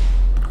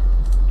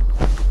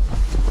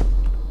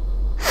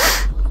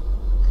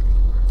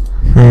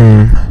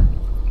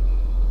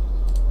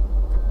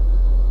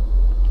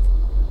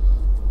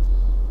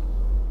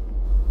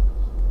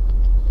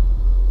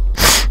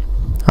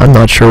 I'm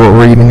not sure what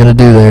we're even gonna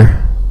do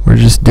there. We're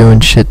just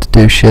doing shit to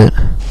do shit.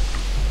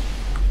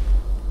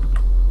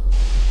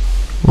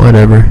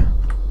 Whatever.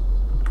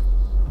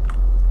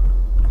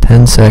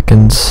 10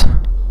 seconds.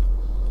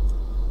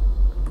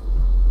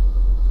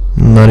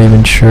 I'm not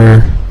even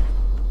sure.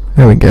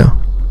 There we go.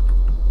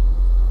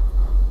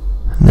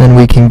 And then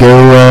we can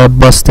go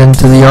bust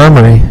into the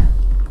armory.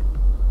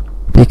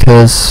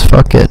 Because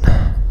fuck it.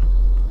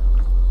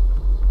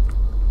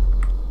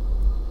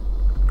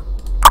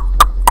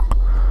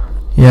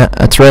 Yeah,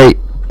 that's right.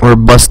 We're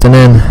busting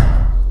in.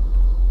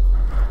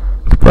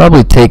 Could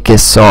probably take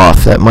this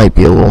off. That might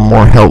be a little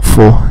more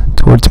helpful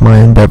towards my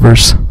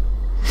endeavors.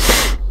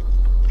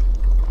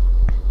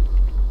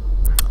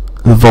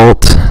 The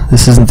vault.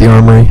 This isn't the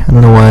armory. I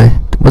don't know why.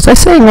 Was I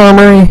saying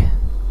armory?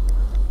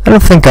 I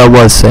don't think I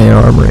was saying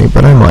armory,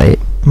 but I might.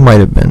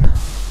 Might have been.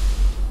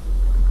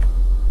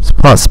 It's a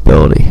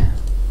possibility.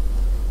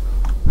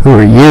 Who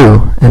are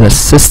you? An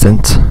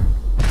assistant.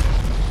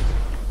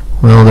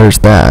 Well, there's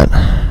that.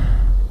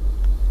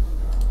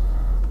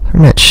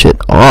 Turn that shit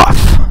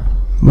off.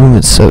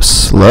 Moving so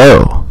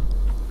slow.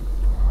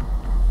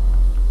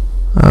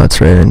 Oh, that's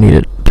right. I need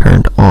it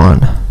turned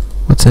on.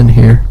 What's in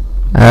here?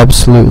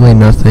 Absolutely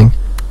nothing.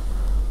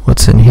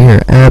 What's in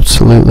here?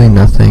 Absolutely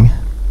nothing.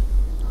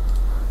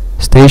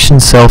 Station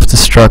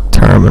self-destruct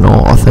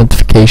terminal.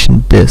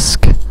 Authentication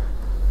disk.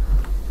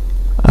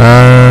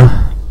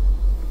 Well,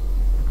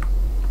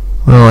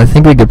 I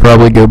think we could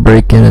probably go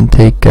break in and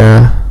take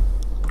the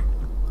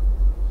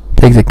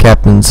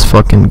captain's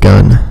fucking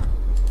gun.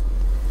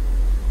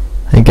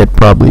 I think it'd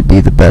probably be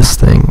the best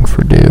thing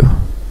for do.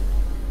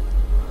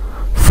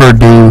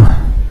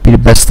 Be the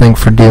best thing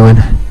for doing.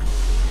 I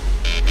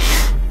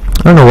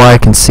don't know why I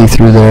can see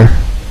through there.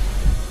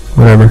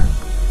 Whatever.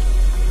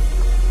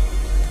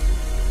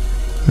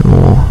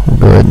 We'll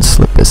go ahead and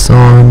slip this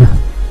on.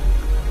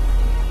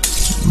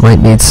 Might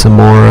need some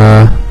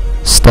more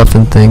stuff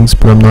and things,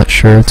 but I'm not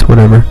sure. It's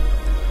whatever.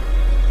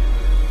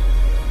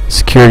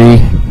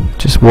 Security,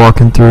 just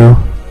walking through.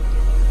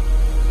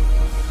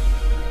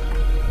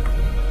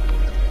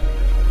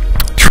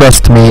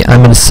 Trust me,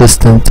 I'm an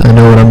assistant. I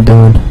know what I'm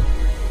doing.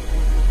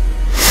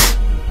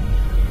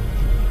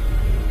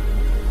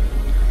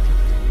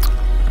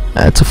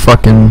 That's a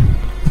fucking...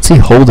 What's he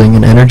holding?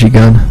 An energy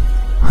gun?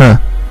 Huh.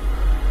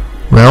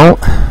 Well,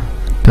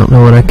 don't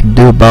know what I can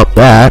do about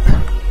that.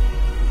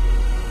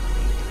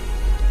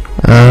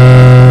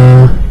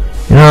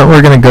 You know what?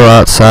 We're gonna go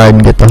outside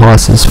and get the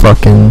horse's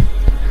fucking...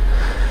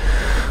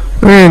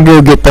 We're gonna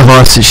go get the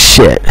horse's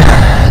shit.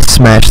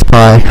 Smashed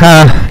pie.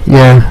 Ha!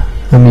 Yeah,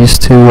 I'm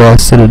used to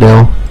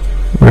Citadel,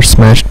 where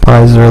smashed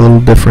pies are a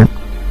little different.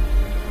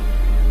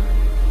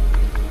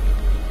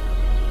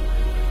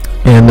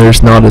 And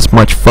there's not as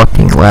much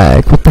fucking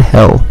lag. What the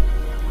hell?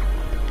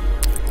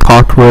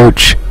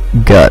 Cockroach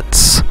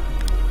guts.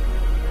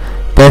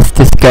 That's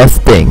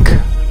disgusting.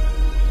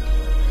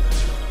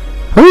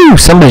 Ooh,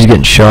 somebody's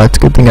getting shot. It's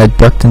a good thing I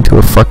ducked into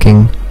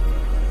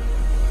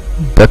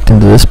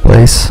this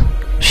place.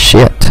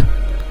 Shit.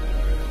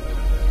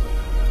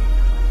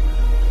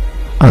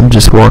 I'm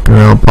just walking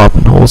around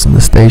popping holes in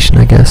the station,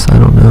 I guess. I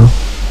don't know.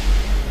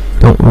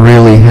 Don't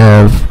really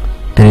have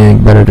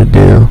anything better to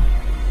do.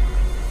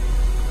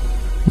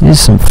 Use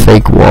some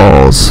fake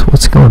walls.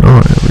 What's going on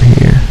over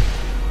here?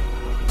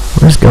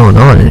 What's going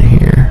on in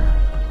here?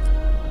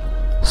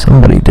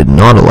 Somebody did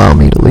not allow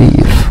me to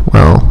leave.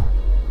 Well,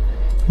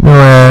 you know what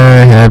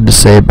I have to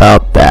say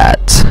about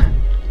that.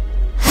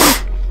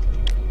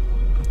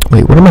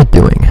 Wait, what am I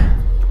doing?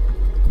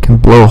 I can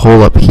blow a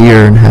hole up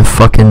here and have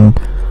fucking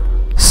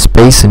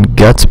space and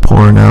guts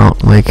pouring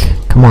out. Like,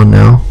 come on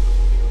now.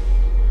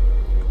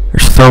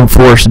 There's foam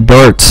force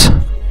darts.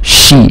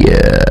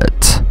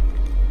 Shit.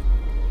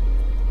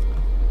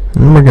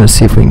 And then we're gonna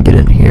see if we can get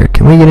in here.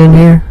 Can we get in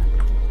here?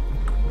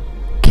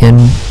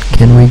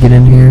 Can we get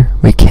in here?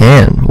 We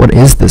can. What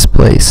is this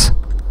place?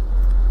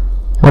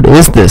 What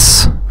is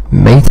this?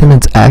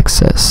 Maintenance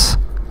access.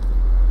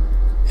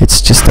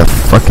 It's just a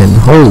fucking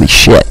holy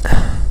shit.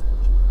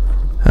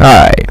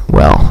 Alright,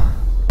 well,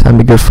 time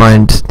to go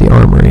find the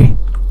armory.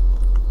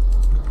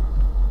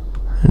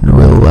 And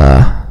we'll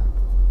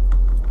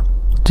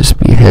just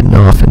be heading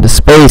off into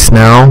space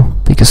now,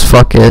 because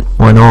fuck it,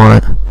 why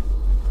not?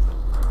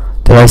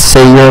 Did I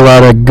say you're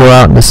allowed to go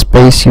out into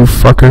space, you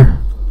fucker?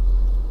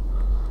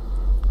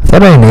 I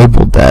thought I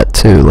enabled that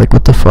too, like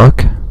what the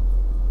fuck?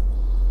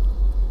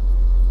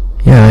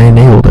 Yeah, I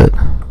enabled it.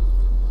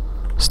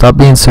 Stop Stop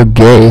being so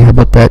gay. How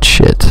about that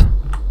shit?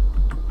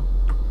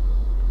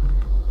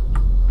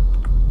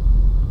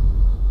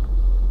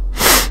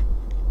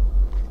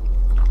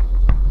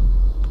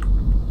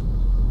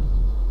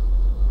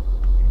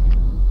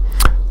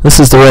 This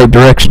is the right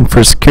direction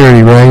for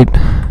security, right?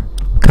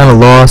 Kinda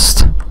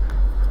lost.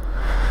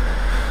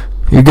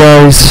 You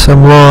guys,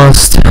 I'm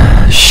lost.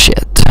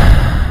 Shit.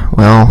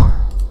 Well.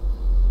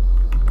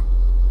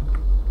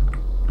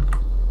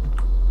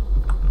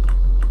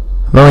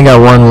 I've only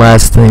got one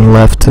last thing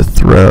left to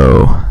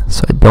throw,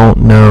 so I don't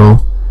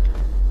know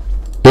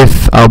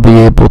if I'll be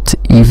able to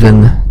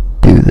even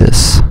do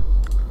this.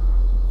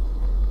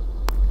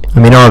 I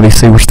mean,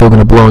 obviously we're still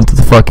gonna blow into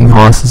the fucking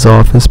Haas's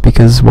office,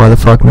 because why the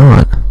fuck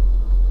not?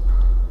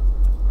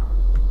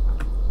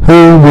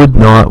 Who would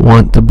not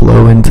want to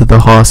blow into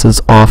the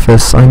Haas's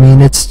office? I mean,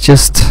 it's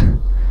just...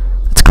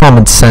 it's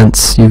common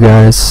sense, you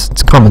guys.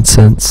 It's common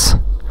sense.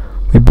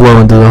 We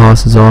blow into the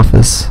Haas's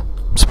office.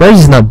 I'm surprised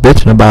he's not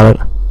bitching about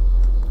it.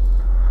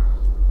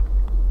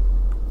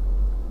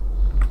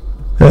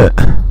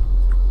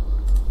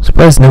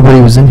 Surprised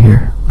nobody was in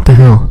here. What the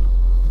hell?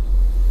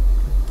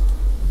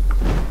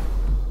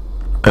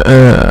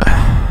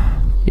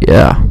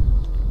 Yeah.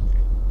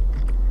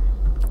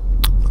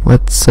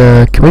 Let's,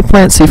 can we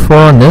plant C4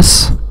 on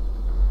this?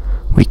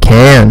 We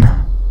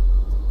can.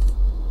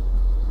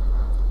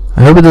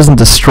 I hope it doesn't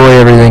destroy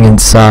everything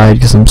inside,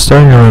 because I'm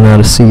starting to run out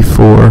of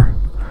C4.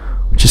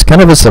 Which is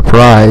kind of a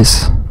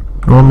surprise.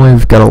 Normally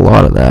we've got a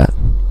lot of that.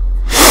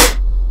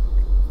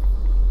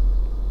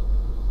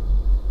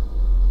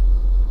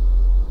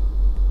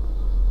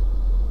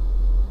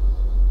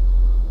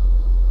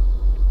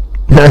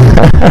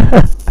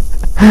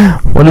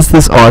 What is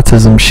this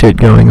autism shit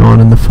going on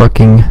in the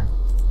fucking...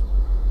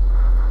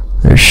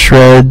 There's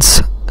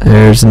shreds.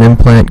 There's an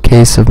implant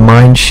case of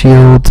mind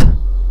shield.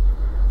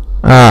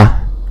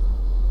 Ah.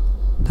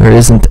 There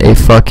isn't a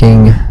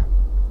fucking...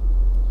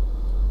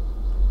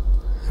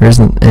 There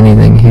isn't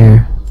anything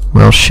here.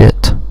 Well,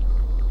 shit.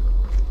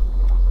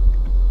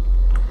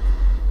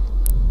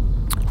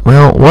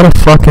 Well, what a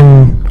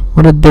fucking...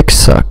 What a dick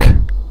suck.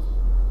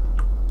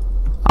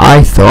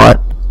 I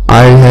thought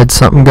I had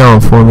something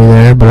going for me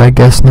there, but I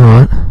guess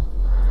not.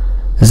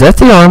 Is that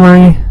the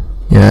armory?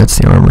 Yeah, it's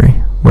the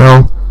armory.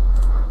 Well,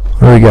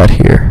 what do we got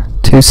here?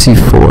 2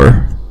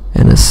 C4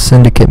 and a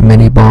syndicate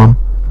mini bomb.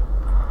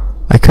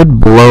 I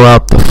could blow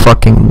out the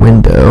fucking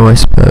window, I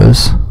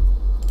suppose.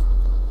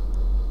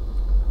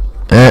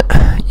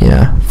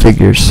 Yeah,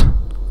 figures.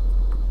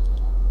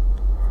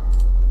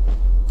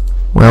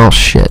 Well,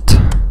 shit.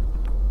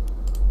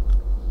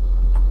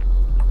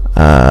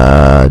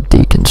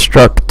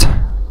 Deconstruct.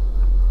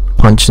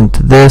 Punch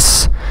into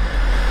this.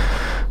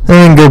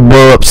 And go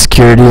blow up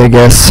security, I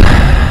guess.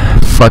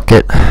 Fuck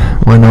it.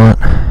 Why not?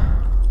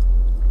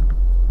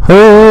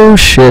 Oh,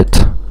 shit.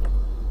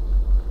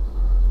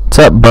 What's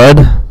up,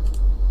 bud?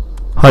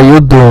 How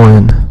you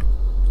doing?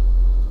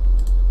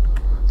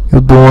 You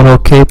doing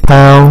okay,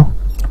 pal?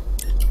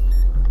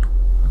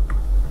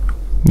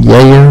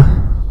 Yeah.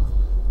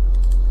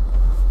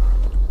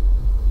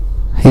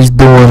 He's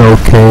doing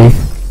okay.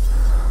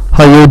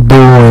 How you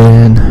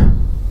doing?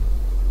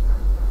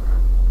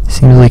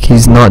 Seems like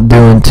he's not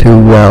doing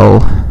too well.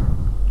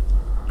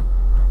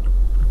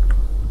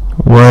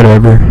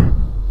 Whatever.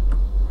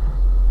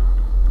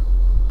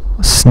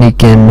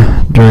 Sneak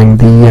in during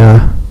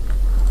the,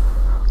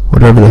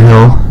 whatever the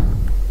hell.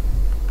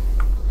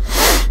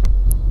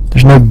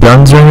 There's no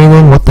guns or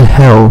anything? What the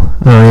hell?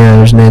 Oh yeah,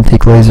 there's an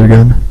antique laser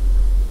gun.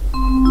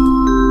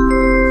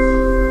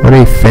 What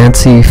a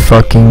fancy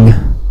fucking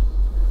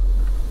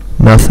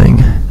nothing.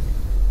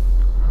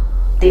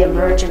 The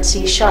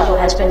emergency shuttle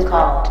has been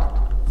called.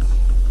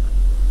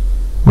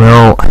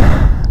 Well,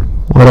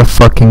 what a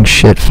fucking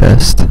shit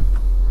fest.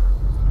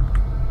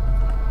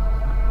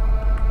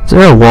 Is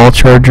there a wall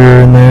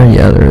charger in there?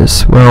 Yeah, there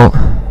is. Well,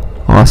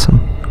 awesome.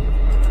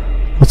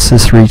 What's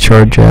this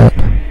recharge at?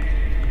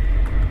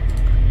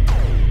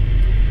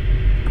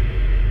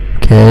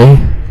 Okay.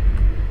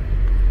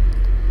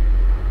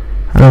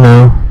 I don't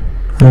know.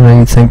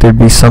 You'd think there'd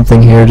be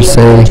something here to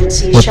say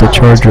what the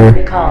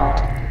charger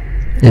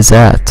is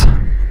at.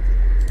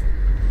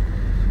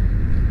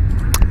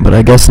 But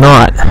I guess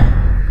not.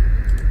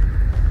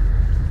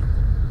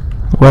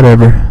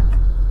 Whatever.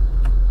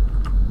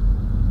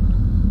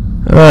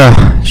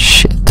 Ugh,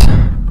 shit.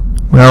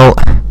 Well,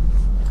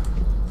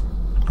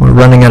 we're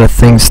running out of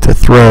things to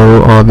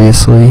throw,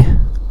 obviously.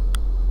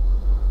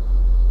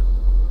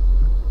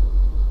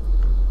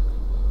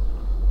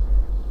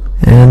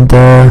 And,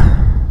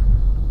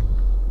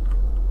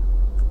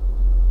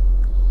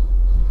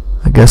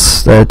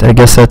 I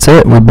guess that's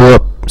it. We blew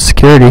up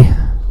security,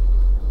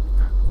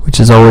 which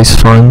is always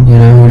fun, you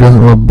know. Who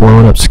doesn't love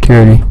blowing up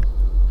security?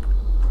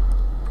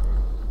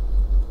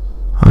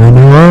 I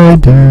know I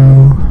do.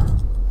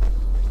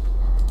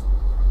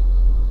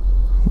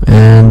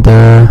 And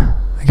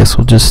I guess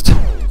we'll just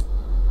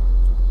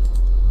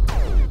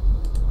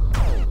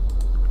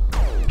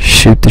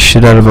shoot the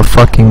shit out of a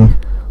fucking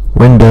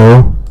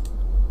window.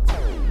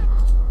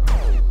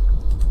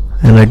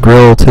 And a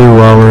grill too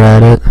while we're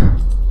at it.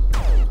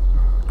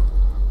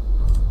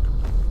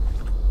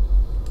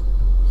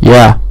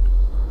 Yeah,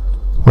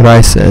 what I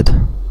said.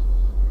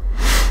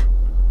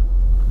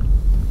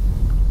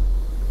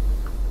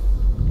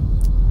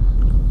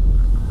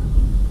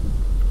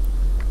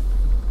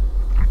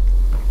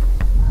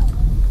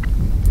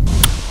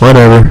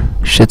 Whatever.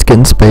 Shit's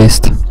getting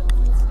spaced.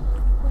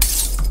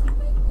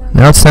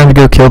 Now it's time to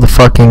go kill the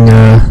fucking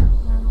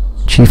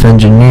chief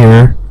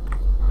engineer.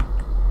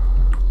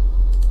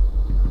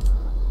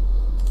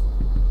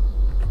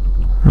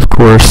 Of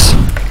course.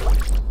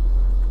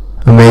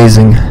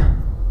 Amazing.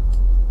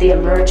 The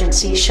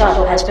emergency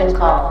shuttle has been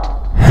called.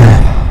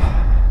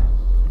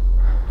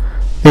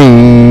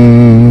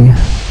 Hey.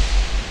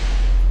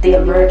 The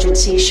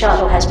emergency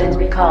shuttle has been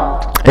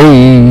recalled.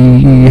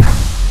 Hey.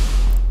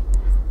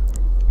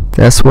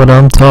 That's what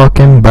I'm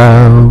talking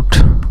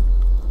about.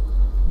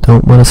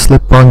 Don't wanna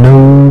slip on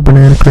no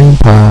banana cream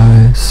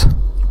pies.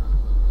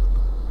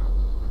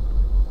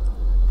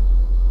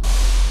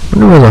 I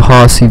wonder where the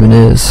hoss even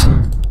is.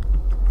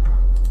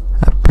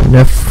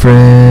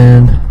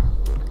 Epinephrine.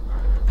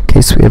 In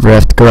case we ever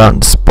have to go out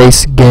in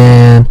space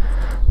again.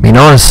 I mean,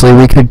 honestly,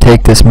 we could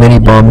take this mini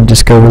bomb and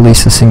just go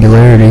release the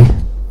singularity.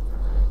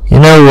 You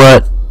know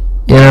what?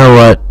 You know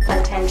what?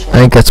 Attention. I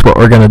think that's what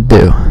we're gonna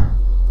do.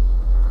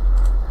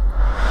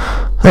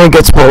 I think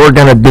that's what we're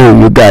gonna do,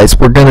 you guys.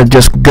 We're gonna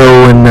just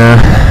go and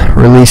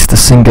release the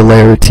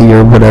singularity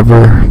or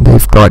whatever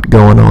they've got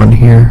going on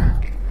here.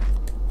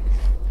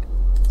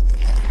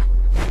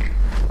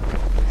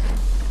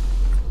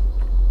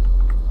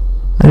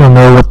 I don't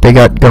know what they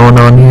got going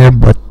on here,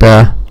 but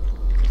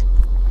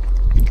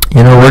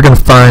you know, we're gonna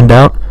find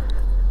out.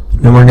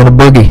 Then we're gonna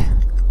boogie.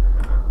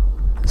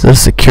 Is that a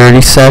security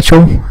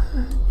satchel?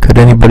 Could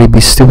anybody be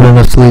stupid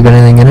enough to leave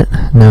anything in it?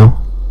 No.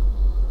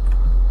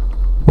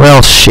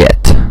 Well, shit.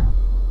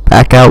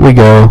 Back out we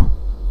go.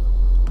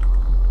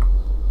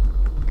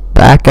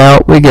 Back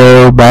out we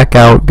go. Back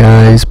out,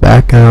 guys.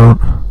 Back out.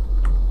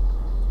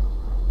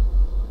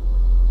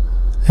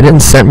 They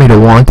didn't send me to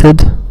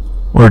wanted?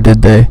 Or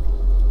did they?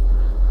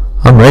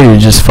 I'm ready to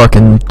just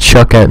fucking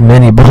chuck at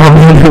mini bomb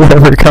at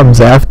whoever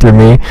comes after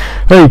me.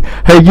 Hey,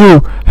 hey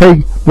you!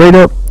 Hey, wait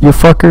up, you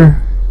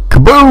fucker!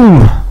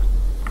 Kaboom!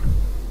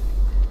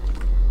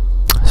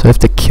 So I have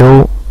to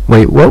kill...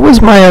 Wait, what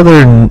was my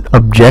other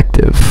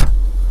objective?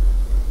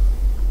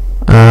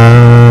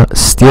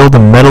 Steal the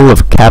medal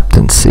of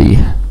captaincy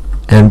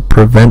and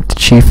prevent the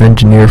chief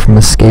engineer from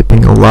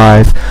escaping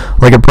alive.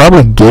 Like, I'd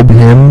probably gib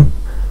him,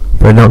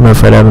 but I don't know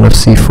if I'd have enough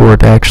C4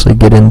 to actually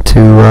get into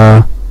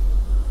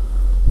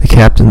the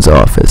captain's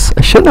office.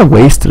 I shouldn't have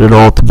wasted it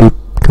all, to be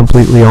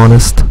completely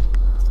honest.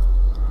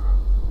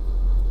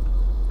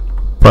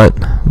 But,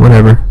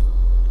 whatever.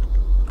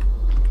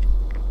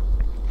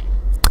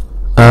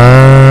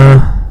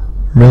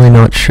 Really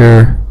not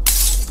sure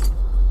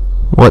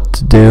what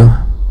to do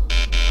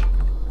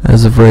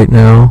as of right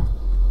now.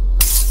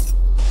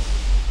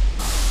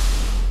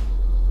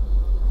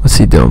 What's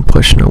he doing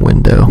pushing a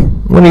window?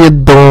 What are you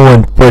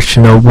doing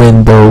pushing a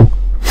window,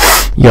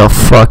 you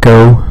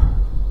fucko?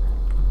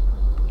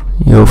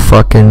 You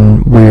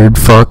fucking weird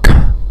fuck.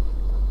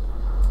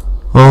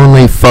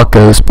 Only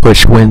fuckos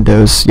push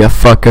windows, you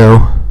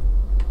fucko.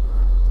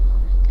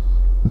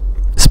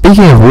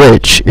 Speaking of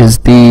which, is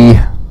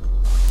the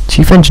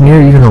chief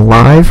engineer even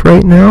alive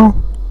right now?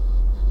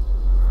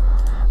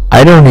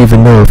 I don't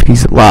even know if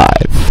he's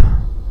alive.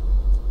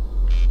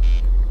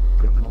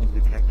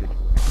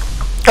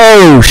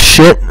 Oh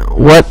shit,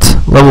 what?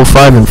 Level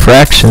 5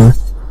 infraction?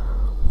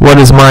 What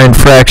is my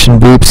infraction,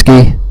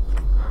 Beepski?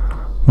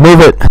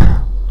 Move it.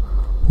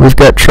 We've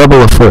got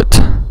trouble afoot.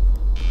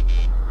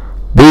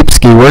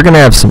 Beepski, we're gonna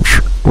have some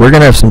shit.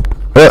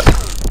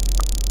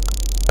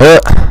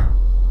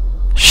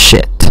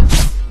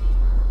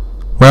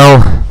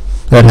 Well,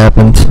 that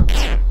happened.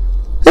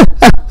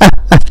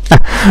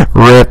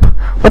 RIP.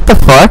 What the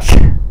fuck?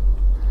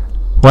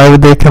 Why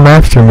would they come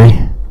after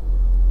me?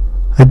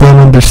 I don't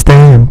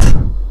understand.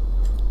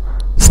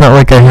 It's not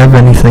like I have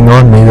anything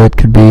on me that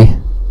could be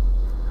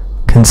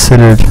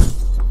considered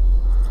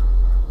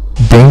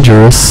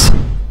dangerous.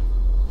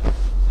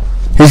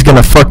 He's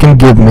gonna fucking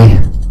give me.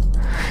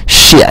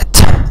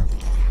 Shit.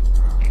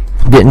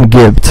 I'm getting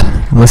gibbed.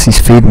 Unless he's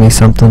feeding me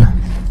something.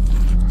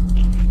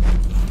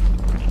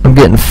 I'm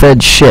getting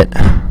fed shit.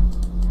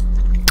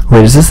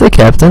 Wait, is this the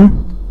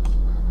captain?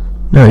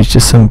 No, he's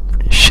just some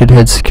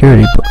shithead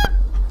security.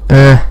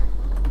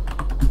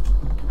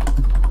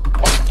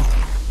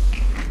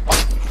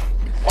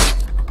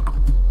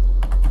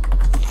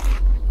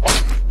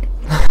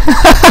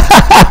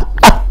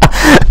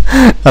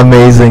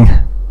 Amazing.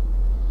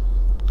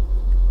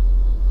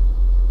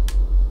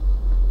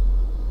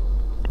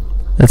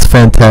 That's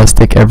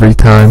fantastic every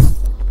time.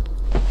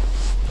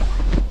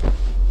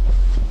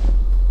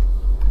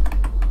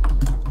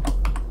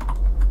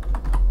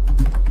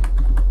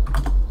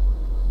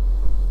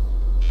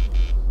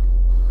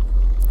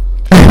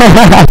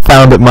 I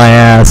found it my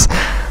ass.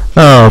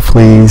 Oh,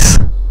 please.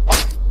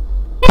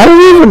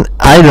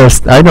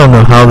 I don't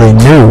know how they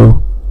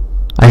knew.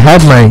 I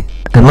had my,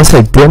 unless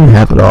I didn't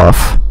have it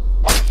off.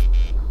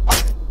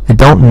 I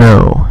don't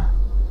know,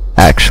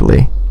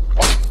 actually.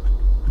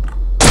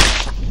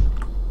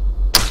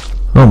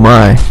 Oh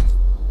my.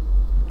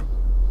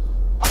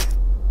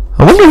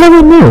 I wonder how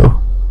they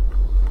knew.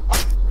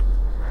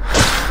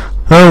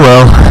 Oh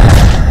well.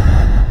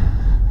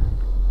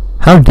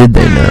 How did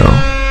they know?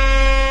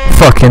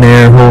 Fucking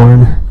air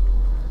horn.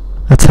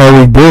 That's how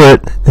we do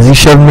it. Is he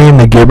shoving me in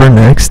the gibber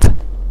next?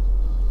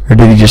 Or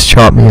did he just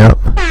chop me up?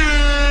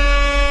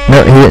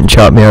 No, he didn't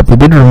chop me up. He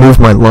did remove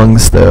my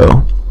lungs,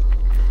 though.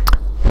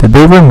 Did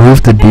they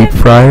remove the deep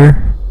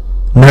fryer?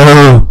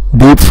 No!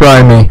 Deep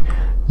fry me.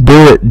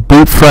 Do it.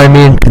 Deep fry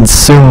me and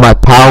consume my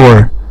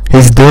power.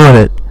 He's doing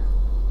it.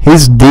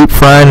 He's deep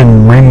frying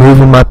and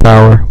removing my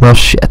power. Well,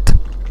 shit.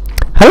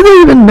 How do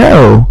they even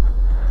know?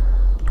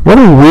 What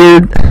a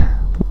weird...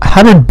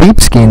 How did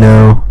Beepski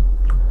know?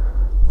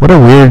 What a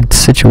weird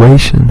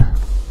situation.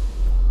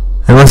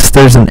 Unless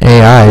there's an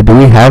AI. Do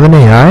we have an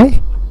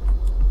AI?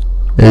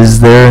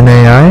 Is there an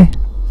AI?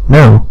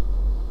 No.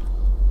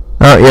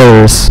 Oh, yeah,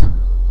 there is.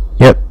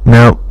 Yep,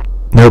 no.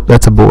 Nope,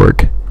 that's a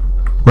Borg.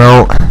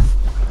 Well,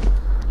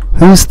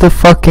 who's the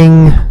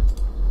fucking...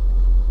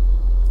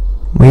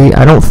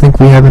 I don't think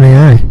we have an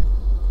AI.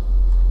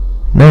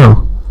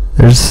 No.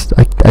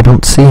 I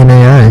don't see an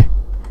AI.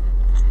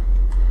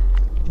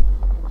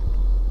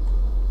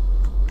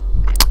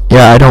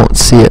 Yeah, I don't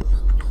see it.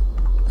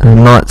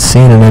 I'm not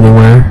seeing it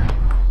anywhere.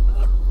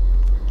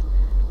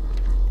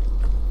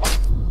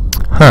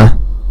 Huh.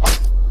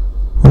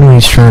 What are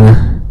he's trying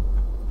to...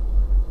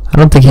 I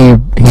don't think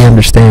he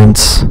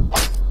understands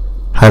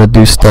how to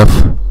do stuff.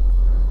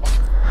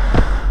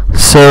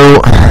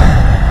 So,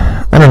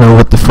 I don't know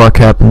what the fuck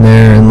happened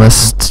there,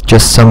 unless it's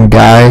just some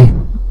guy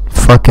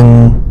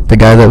fucking the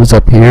guy that was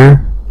up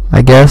here,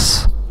 I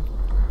guess.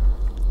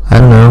 I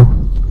don't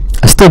know.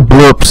 I still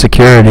blew up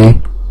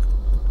security.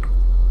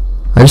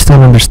 I just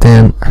don't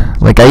understand.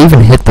 Like, I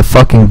even hit the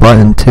fucking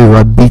button, too.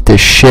 I beat the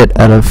shit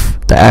out of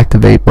the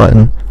activate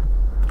button.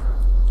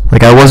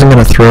 Like, I wasn't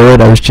gonna throw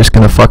it, I was just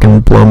gonna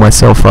fucking blow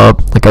myself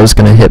up. Like, I was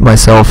gonna hit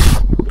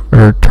myself,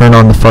 or turn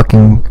on the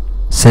fucking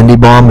Cindy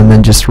bomb, and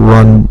then just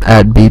run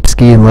at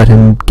Beepski and let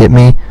him get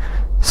me,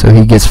 so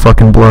he gets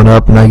fucking blown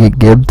up and I get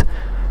gibbed.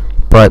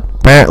 But,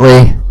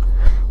 apparently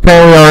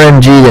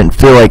RMG didn't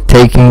feel like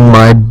taking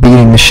my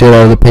beating the shit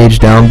out of the page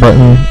down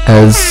button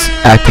as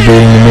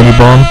activating the mini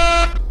bomb.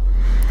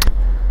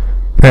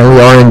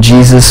 Apparently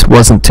RMJesus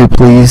wasn't too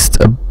pleased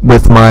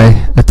with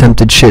my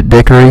attempted shit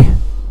dickery.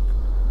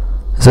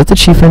 Is that the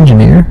chief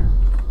engineer?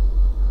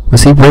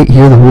 Was he right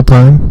here the whole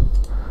time?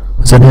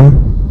 Was that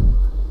him?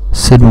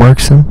 Sid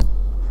Markson?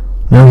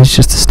 No, he's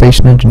just a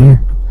station engineer.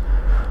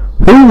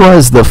 Who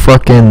was the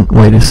fucking...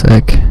 Wait a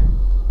sec.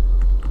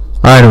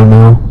 I don't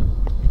know.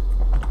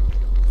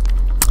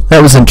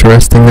 That was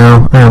interesting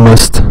though. I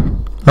almost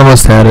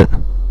had it.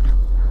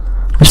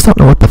 I just don't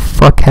know what the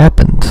fuck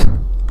happened.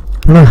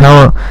 I don't know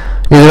how...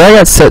 Either I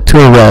got set to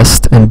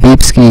arrest and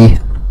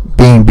Beepski,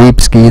 being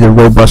Beepski, the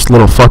robust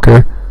little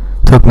fucker,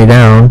 took me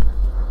down,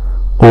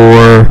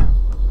 or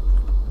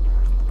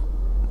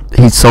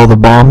he saw the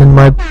bomb in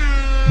my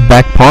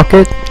back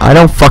pocket. I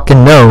don't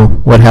fucking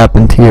know what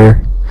happened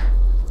here.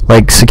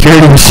 Like,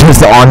 security was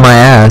just on my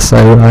ass.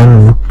 I don't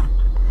know.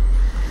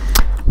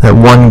 That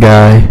one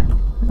guy,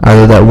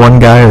 either that one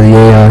guy or the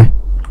AI.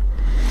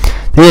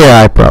 The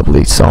AI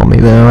probably saw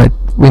me though.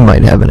 We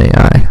might have an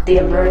AI. The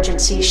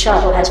emergency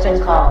shuttle has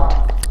been called.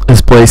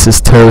 This place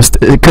is toast.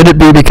 Could it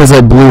be because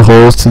I blew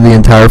holes to the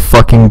entire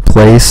fucking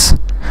place?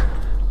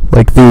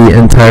 Like the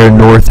entire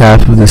north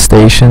half of the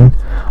station?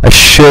 I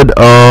should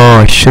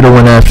have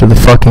went after the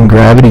fucking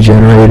gravity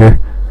generator.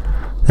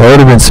 That would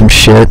have been some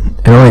shit.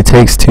 It only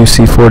takes 2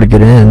 C4 to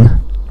get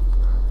in.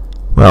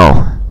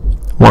 Well,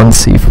 1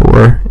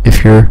 C4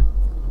 if you've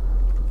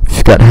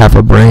got half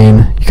a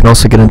brain. You can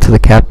also get into the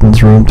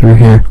captain's room through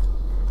here.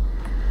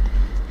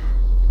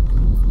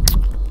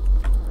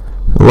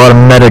 A lot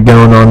of meta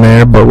going on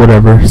there, but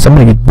whatever.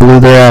 Somebody blew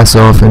their ass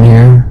off in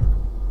here.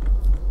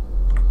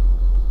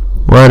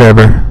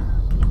 Whatever.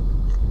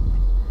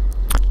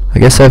 I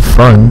guess have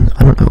fun.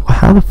 I don't know.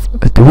 How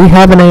the do we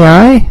have an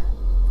AI?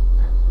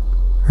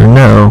 Or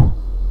no?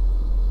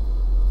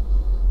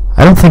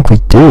 I don't think we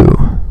do.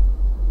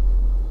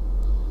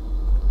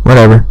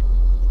 Whatever.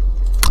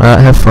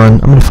 Have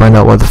fun. I'm gonna find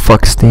out why the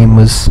fuck Steam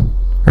was,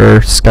 or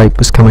Skype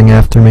was coming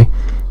after me.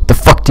 The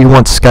fuck do you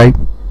want, Skype?